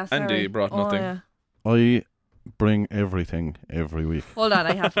 Oh, yeah, sorry. Andy brought nothing. Yeah. I bring everything every week. Hold on,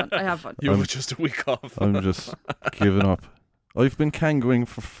 I have one. You have just a week off. I'm just giving up. I've been kangarooing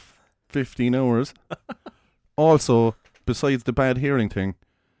for 15 hours. Also, besides the bad hearing thing,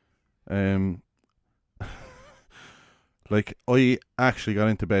 like I actually got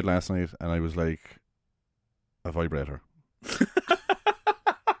into bed last night and I was like, a vibrator.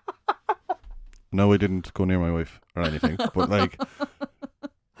 No, I didn't go near my wife or anything, but like,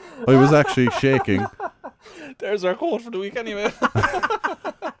 I was actually shaking. There's our quote for the week anyway.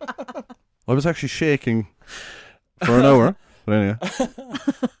 I was actually shaking for an hour. But anyway.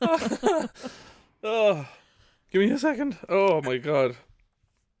 Oh, give me a second. Oh my God.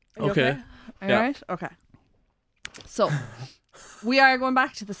 Are you Okay. All Yeah. right. Okay. So we are going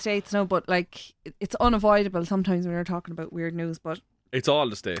back to the States now, but like it's unavoidable sometimes when you're talking about weird news. But It's all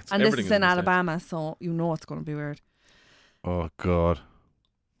the States. and Everything this is in the States. Alabama, so you know it's going to be weird. Oh God.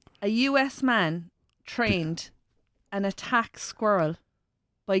 A US man trained an attack squirrel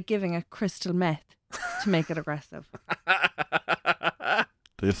by giving it crystal meth to make it aggressive.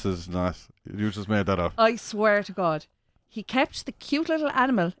 This is not. You just made that up. I swear to God. He kept the cute little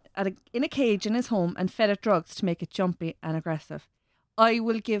animal in a cage in his home and fed it drugs to make it jumpy and aggressive. I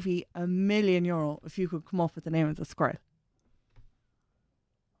will give you €1 million if you could come up with the name of the squirrel.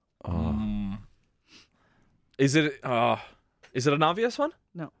 Oh. Is it an obvious one?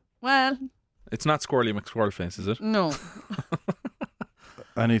 No. Well, It's not Squirrely McSquirrelface, is it? no.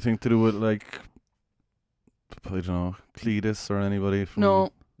 Anything to do with like, I don't know, Cletus or anybody from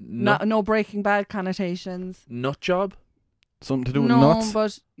No Breaking Bad connotations. Nut job? something to do with No, nuts?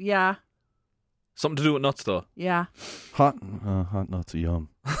 but yeah. Something to do with nuts though. Yeah. Hot nuts are yum.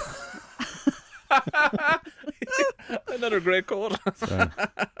 Another great quote. Sorry.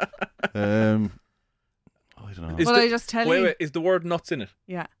 I don't know. Is Will the- I just tell you? Wait, is the word nuts in it?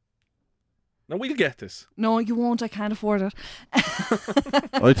 Yeah. Now we'll get this. No, you won't. I can't afford it.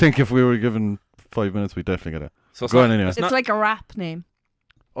 I think if we were given 5 minutes, we'd definitely get it. So it's Go not, on anyway. It's It's not like a rap name.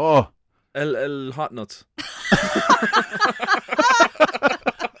 Oh, LL Hot Nuts.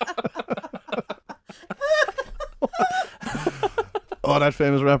 oh, that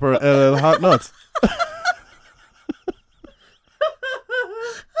famous rapper LL Hot Nuts.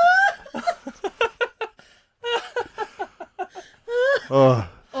 Oh,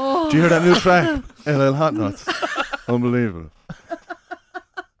 do you hear that new track? LL Hot Nuts. Unbelievable.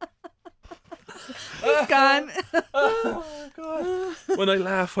 It's gone. When I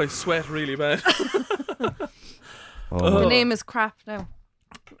laugh, I sweat really bad. Oh, The name is crap now.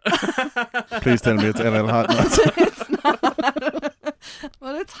 please tell me it's LL Hot Nuts. It's not.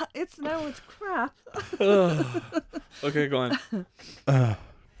 Well, it's now it's crap. Okay, go on.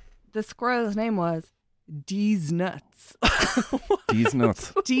 The squirrel's name was D's Nuts. These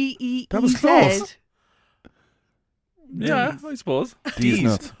nuts. D-E-E-Z. That was close. Yeah, I suppose. These Deez.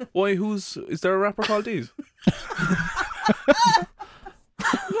 nuts. Why? Is there a rapper called Deez?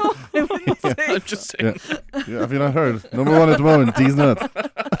 I'm just saying. Yeah, have you not heard? Number one at the moment, these nuts.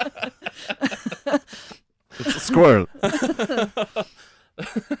 It's a squirrel.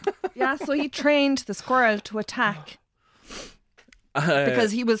 Yeah, so he trained the squirrel to attack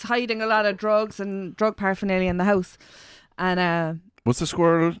because he was hiding a lot of drugs and drug paraphernalia in the house. And was the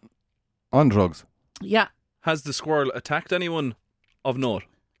squirrel on drugs? Yeah. Has the squirrel attacked anyone of note?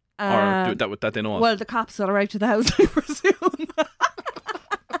 Or that they know of? Well, the cops got arrived to the house, I presume.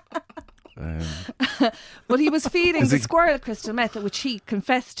 But he was feeding the squirrel crystal meth, which he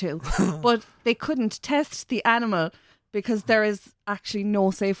confessed to. But they couldn't test the animal because there is actually no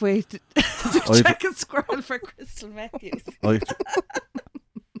safe way to check a squirrel for crystal meth use.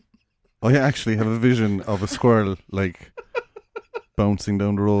 I actually have a vision of a squirrel like bouncing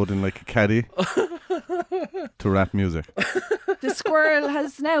down the road in like a caddy to rap music. The squirrel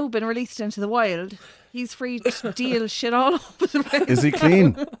has now been released into the wild. He's free to deal shit all over the place. Is he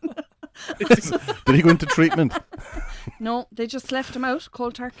clean? Did he go into treatment? No, they just left him out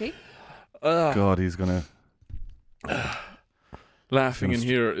cold turkey. God, he's gonna laughing in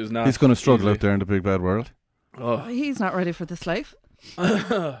here is not. He's gonna struggle easy. out there in the big bad world. Oh. He's not ready for this life.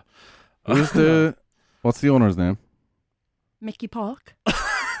 What's the owner's name? Mickey Park.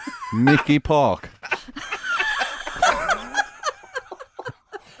 Mickey Park.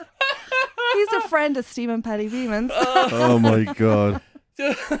 He's a friend of Stephen Paddy Beeman's. Oh my God.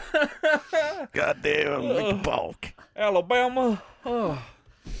 God damn, Mickey Park. Alabama. Oh.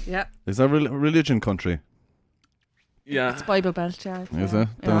 Yeah. Is that religion country? Yeah. It's Bible Belt, yeah. Is it?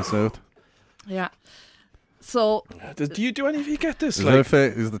 Down south? Yeah. So. Do you do any of you get this? Is that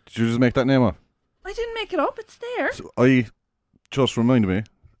did you just make that name up? I didn't make it up. It's there. So just reminded me,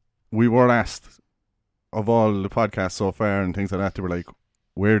 we were asked of all the podcasts so far and things like that, they were like,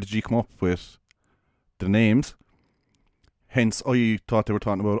 where did you come up with the names? Hence, I thought they were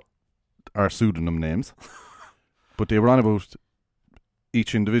talking about our pseudonym names. But they were on about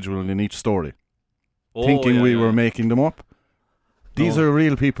each individual in each story. Thinking we were making them up. These are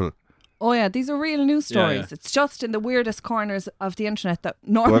real people. Oh yeah, these are real news stories. Yeah. It's just in the weirdest corners of the internet that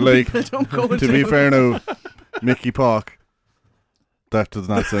normal people don't go to. To be fair now, Mickey Park, that does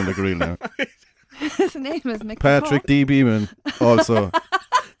not sound like a real name. His name is Mickey Patrick Park. D. Beeman also.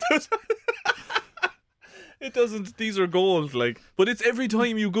 It doesn't. These are gold, like. But it's every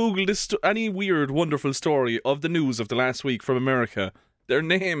time you Google this, any weird, wonderful story of the news of the last week from America, their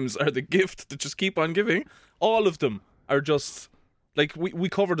names are the gift that just keep on giving. All of them are just like we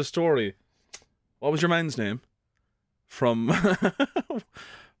covered a story. What was your man's name? From I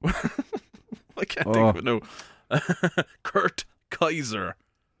can't think of it now. Kurt Kaiser.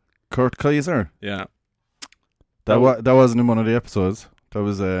 Kurt Kaiser. Yeah. That wasn't in one of the episodes. That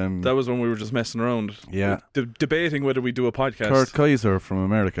was when we were just messing around. Yeah. Debating whether we do a podcast. Kurt Kaiser from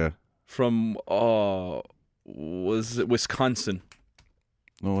America. From was it Wisconsin?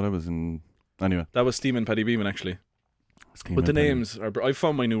 No, that was in anyway. That was Stephen Paddy Beeman actually. But the names are. I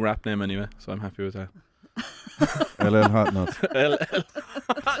found my new rap name anyway, so I'm happy with that. LL Hot Nuts. LL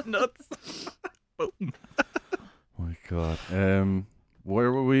Hot Nuts. Boom. My God.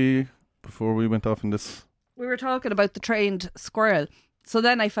 Where were we before we went off in this? We were talking about the trained squirrel. So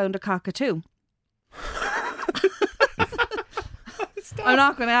then I found a cockatoo. I'm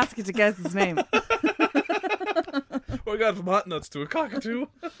not going to ask you to guess his name. We got from hot nuts to a cockatoo.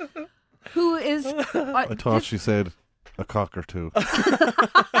 Who is... I thought she said a cock or two.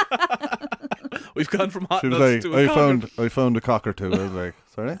 We've gone from hot She was nuts like, to a cockatoo. I found a cock or two. I was like,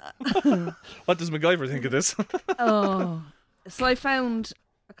 sorry? What does MacGyver think of this? Oh. So I found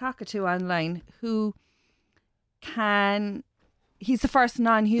a cockatoo online who he's the first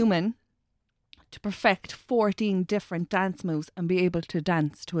non-human to perfect 14 different dance moves and be able to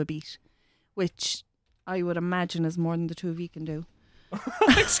dance to a beat, which I would imagine is more than the two of you can do.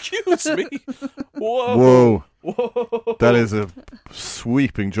 Excuse me. Whoa. Whoa. That is a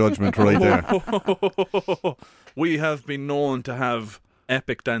sweeping judgment right there. We have been known to have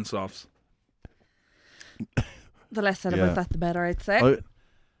epic dance-offs. The less said about that, the better, I'd say.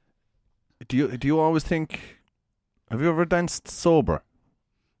 Do you always think... Have you ever danced sober?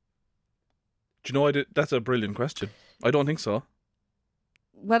 Do you know I did? That's a brilliant question. I don't think so.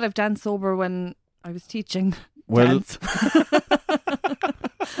 Well, I've danced sober when I was teaching dance.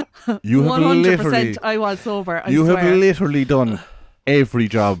 You have 100% literally... I was sober, I You swear. have literally done every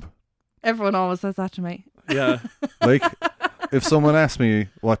job. Everyone always says that to me. Yeah. Like, if someone asked me,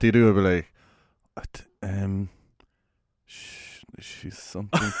 what do you do? I'd be like, she's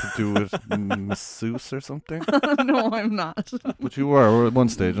something to do with masseuse or something. No, I'm not. But you were at one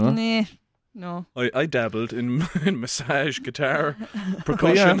stage, huh? Nah. No. I dabbled in massage, guitar,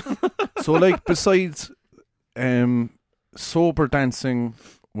 percussion. So, like, besides sober dancing,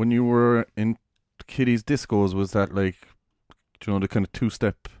 when you were in kiddies' discos, was that like, do you know, the kind of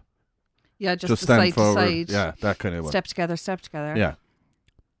two-step? Yeah, just the stand side forward. to side. Yeah, that kind of one. Step together. Yeah.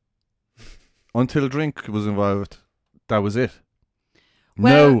 Until drink was involved, that was it.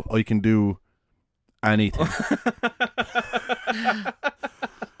 Well, now I can do anything.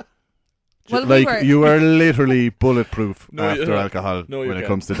 Well, like, you are literally bulletproof after not. alcohol No, when it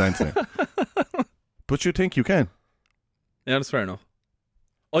comes to dancing. But you think you can? Yeah, that's fair enough.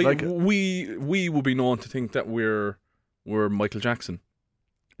 We would be known to think that we're Michael Jackson.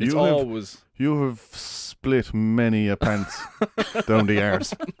 It's always... You have split many a pants down the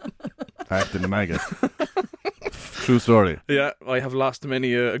arse, acting the maggot. True story. Yeah, I have lost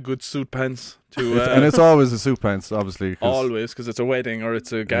many a good suit pants to... and it's always a suit pants, obviously. Always, because it's a wedding or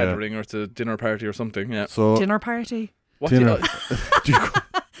it's a gathering or it's a dinner party or something, yeah. So dinner party? What dinner.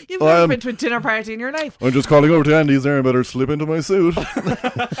 You've never been to a dinner party in your life. I'm just calling over to Andy's there and better slip into my suit.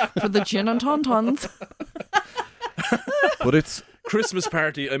 For the gin and tauntauns. But it's... Christmas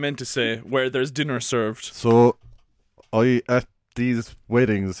party, I meant to say, where there's dinner served. So, at these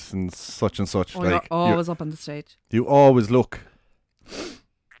weddings and such, like, you're always up on the stage. You always look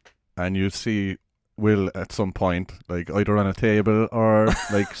and you see Will at some point, like, either on a table or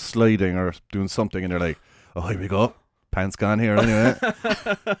like sliding or doing something, and you're like, oh, here we go, pants gone here anyway.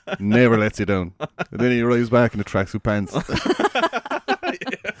 Never lets you down. And then he arrives back in the tracksuit pants.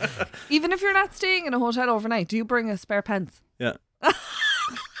 Yeah. Even if you're not staying in a hotel overnight, do you bring a spare pants? Yeah.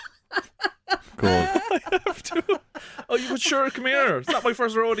 Cool. I have to. Oh, you would sure come here. It's not my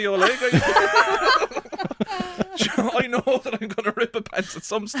first rodeo, like. I know that I'm going to rip a pants at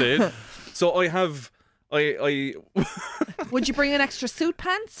some stage. So I have. I Would you bring an extra suit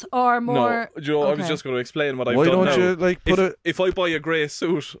pants or more? No, Joe. I was just going to explain what I've Why done don't now. you like put if I buy a grey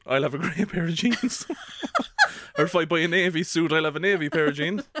suit, I'll have a grey pair of jeans. Or if I buy a navy suit, I'll have a navy pair of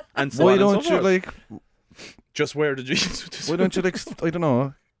jeans. And so why on don't and so you forth. like? Just wear the jeans? Why don't you like? I don't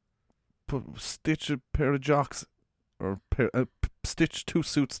know. Stitch a pair of jocks or stitch two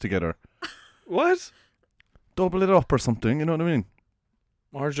suits together. What? Double it up or something. You know what I mean?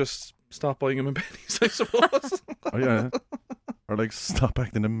 Or just stop buying them in pennies, I suppose. Oh yeah. Or like stop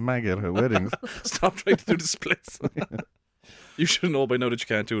acting a maggot at weddings. Stop trying to do the splits. You should know by now that you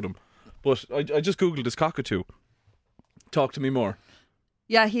can't do them. But I just googled this cockatoo. Talk to me more.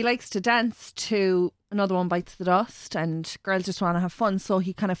 Yeah, he likes to dance to Another One Bites the Dust, and girls just want to have fun, so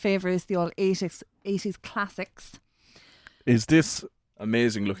he kind of favours the old 80s classics. Is this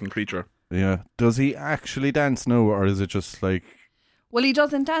amazing looking creature? Yeah. Does he actually dance now, or is it just like? Well, he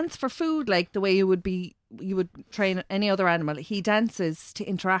doesn't dance for food like the way you would train any other animal. He dances to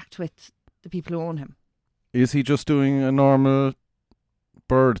interact with the people who own him. Is he just doing a normal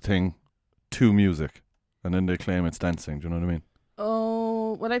bird thing to music, and then they claim it's dancing? Do you know what I mean?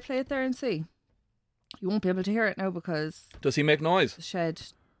 Oh, will I play it there and see? You won't be able to hear it now because... Does he make noise? The shed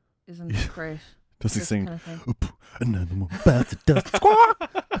isn't great. Does he sing? Kind of thing. Another one bites the dust.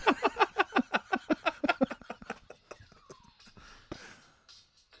 Squawk!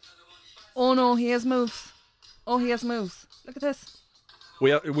 Oh no, he has moves. Oh, he has moves. Look at this.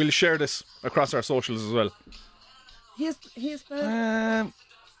 We'll share this across our socials as well. He's the...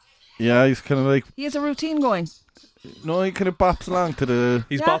 Yeah, he's kind of like... He has a routine going. No, he kind of bops along to the...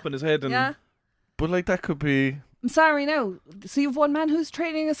 He's bopping his head and... Yeah. But like that could be... I'm sorry now. So you've one man who's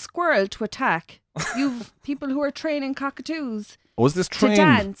training a squirrel to attack. You've people who are training cockatoos. Oh, is this trained? To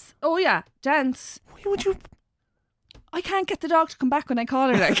dance. Oh yeah, dance. Why would you... I can't get the dog to come back when I call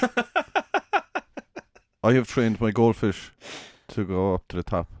her like. I have trained my goldfish to go up to the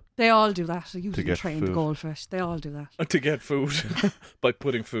top. They all do that. You get train food. the goldfish. They all do that. To get food by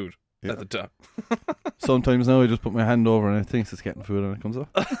putting food at the top. Sometimes now I just put my hand over and it thinks it's getting food and it comes up.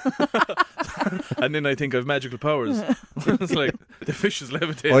 And then I think I have magical powers. It's like the fish is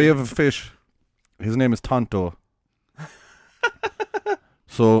levitating. I have a fish. His name is Tonto.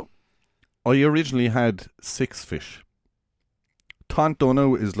 So I originally had 6 fish. Tonto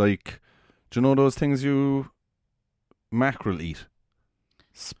now is like, do you know those things you mackerel eat?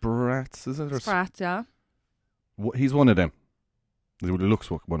 Sprats, is it? Or Sprats, yeah. He's one of them. He looks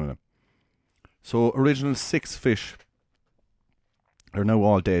like one of them. So original 6 fish are now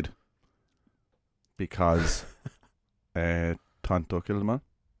all dead because Tonto killed them all.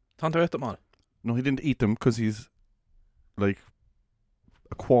 Tonto ate them all? No, he didn't eat them because he's like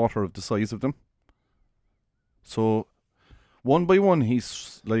a quarter of the size of them. So one by one,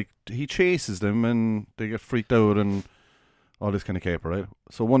 he's like, he chases them and they get freaked out, and all this kind of caper, right?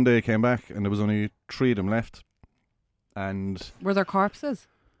 So one day I came back and there was only 3 of them left. And Were there corpses?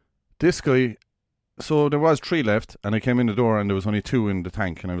 this guy, so there was 3 left, and I came in the door and there was only 2 in the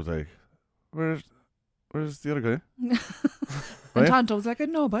tank, and I was like, where's the other guy? And Right? Tonto was like,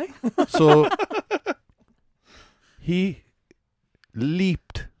 no, bye. So he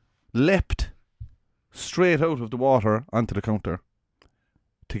leapt straight out of the water onto the counter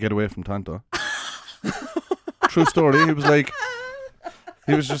to get away from Tonto. True story.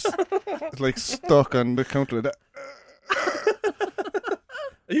 He was just like stuck on the counter like that.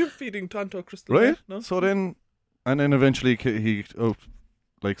 Are you feeding Tonto crystal? Right? No? So then eventually he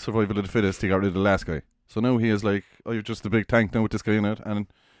like survival of the fittest, he got rid of the last guy. So now he is like, oh, you're just a big tank now with this guy in it, and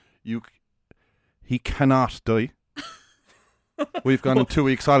he cannot die. We've gone on 2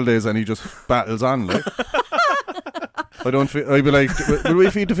 weeks holidays and he just battles on, like. I'd be like, will we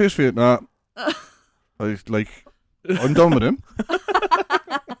feed the fish for it? Nah. I'm done with him.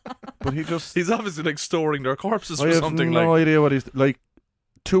 But he's obviously like storing their corpses I for have something. no like idea what he's like.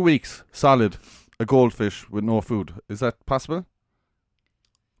 2 weeks solid, a goldfish with no food. Is that possible?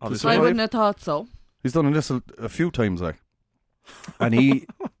 obviously. I survive? wouldn't have thought so. He's done this a few times, like. And he,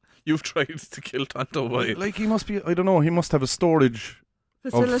 You've tried to kill Tonto by like, he must be, I don't know, he must have a storage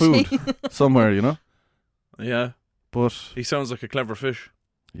of Facility. food somewhere, you know? yeah. But, He sounds like a clever fish.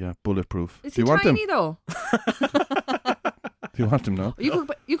 yeah, bulletproof. Is Do he you want him? tiny though? Do you want him now?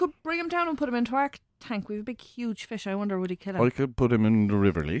 You could bring him down and put him into our tank. We have a big, huge fish. I wonder would he kill him? I could put him in the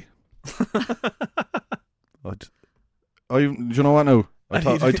river, Lee. Do you know what now?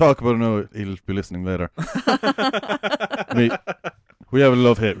 I talk about it now. He'll be listening later. We have a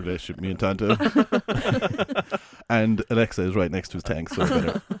love-hate relationship, me and Tonto. And Alexa is right next to his tank,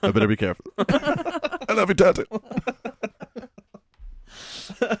 so I better be careful. I love you, Tonto.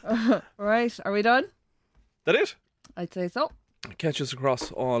 Right, are we done? That it? I'd say so. Catch us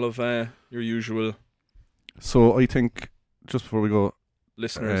across all of your usual So I think, just before we go,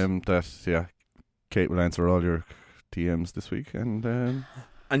 listeners. that Kate will answer all your DMs this week, and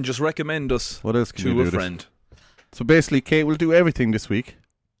And just recommend us what else can you to do? a friend. So basically, Kate will do everything this week.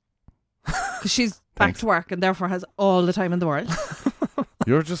 Because she's back Thanks. to work and therefore has all the time in the world.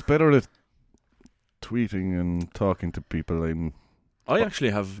 You're just better at tweeting and talking to people. I actually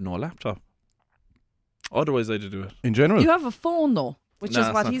have no laptop. Otherwise, I'd do it. In general, You have a phone though, which Nah, is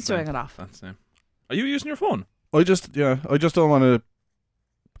it's what not he's the same. doing it off. That's the same. Are you using your phone? I just don't want to.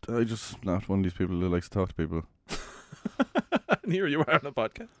 I just not one of these people who likes to talk to people. And here you are on a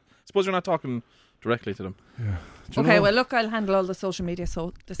podcast. Suppose you're not talking directly to them. Yeah. Do you Okay, know? well look, I'll handle all the social media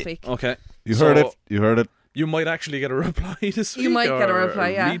this week. Okay. You So- heard it. You heard it. You might actually get a reply this week. You might get a or reply,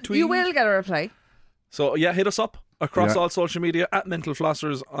 yeah. retweet. You will get a reply. So, yeah, hit us up across Yeah. all social media at Mental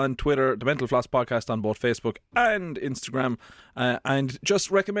Flossers on Twitter, the Mental Floss Podcast on both Facebook and Instagram. And just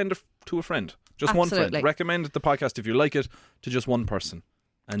recommend it to a friend. Just one Absolutely. friend. Recommend the podcast if you like it to just one person.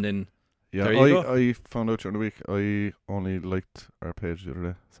 And then, Yeah, There you go. I found out during the week I only liked our page the other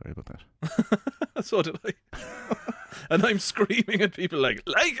day. Sorry about that. so did I. And I'm screaming at people like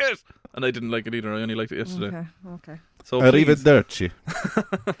it! And I didn't like it either. I only liked it yesterday. Okay. So Arrivederci.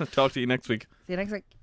 please, talk to you next week. See you next week.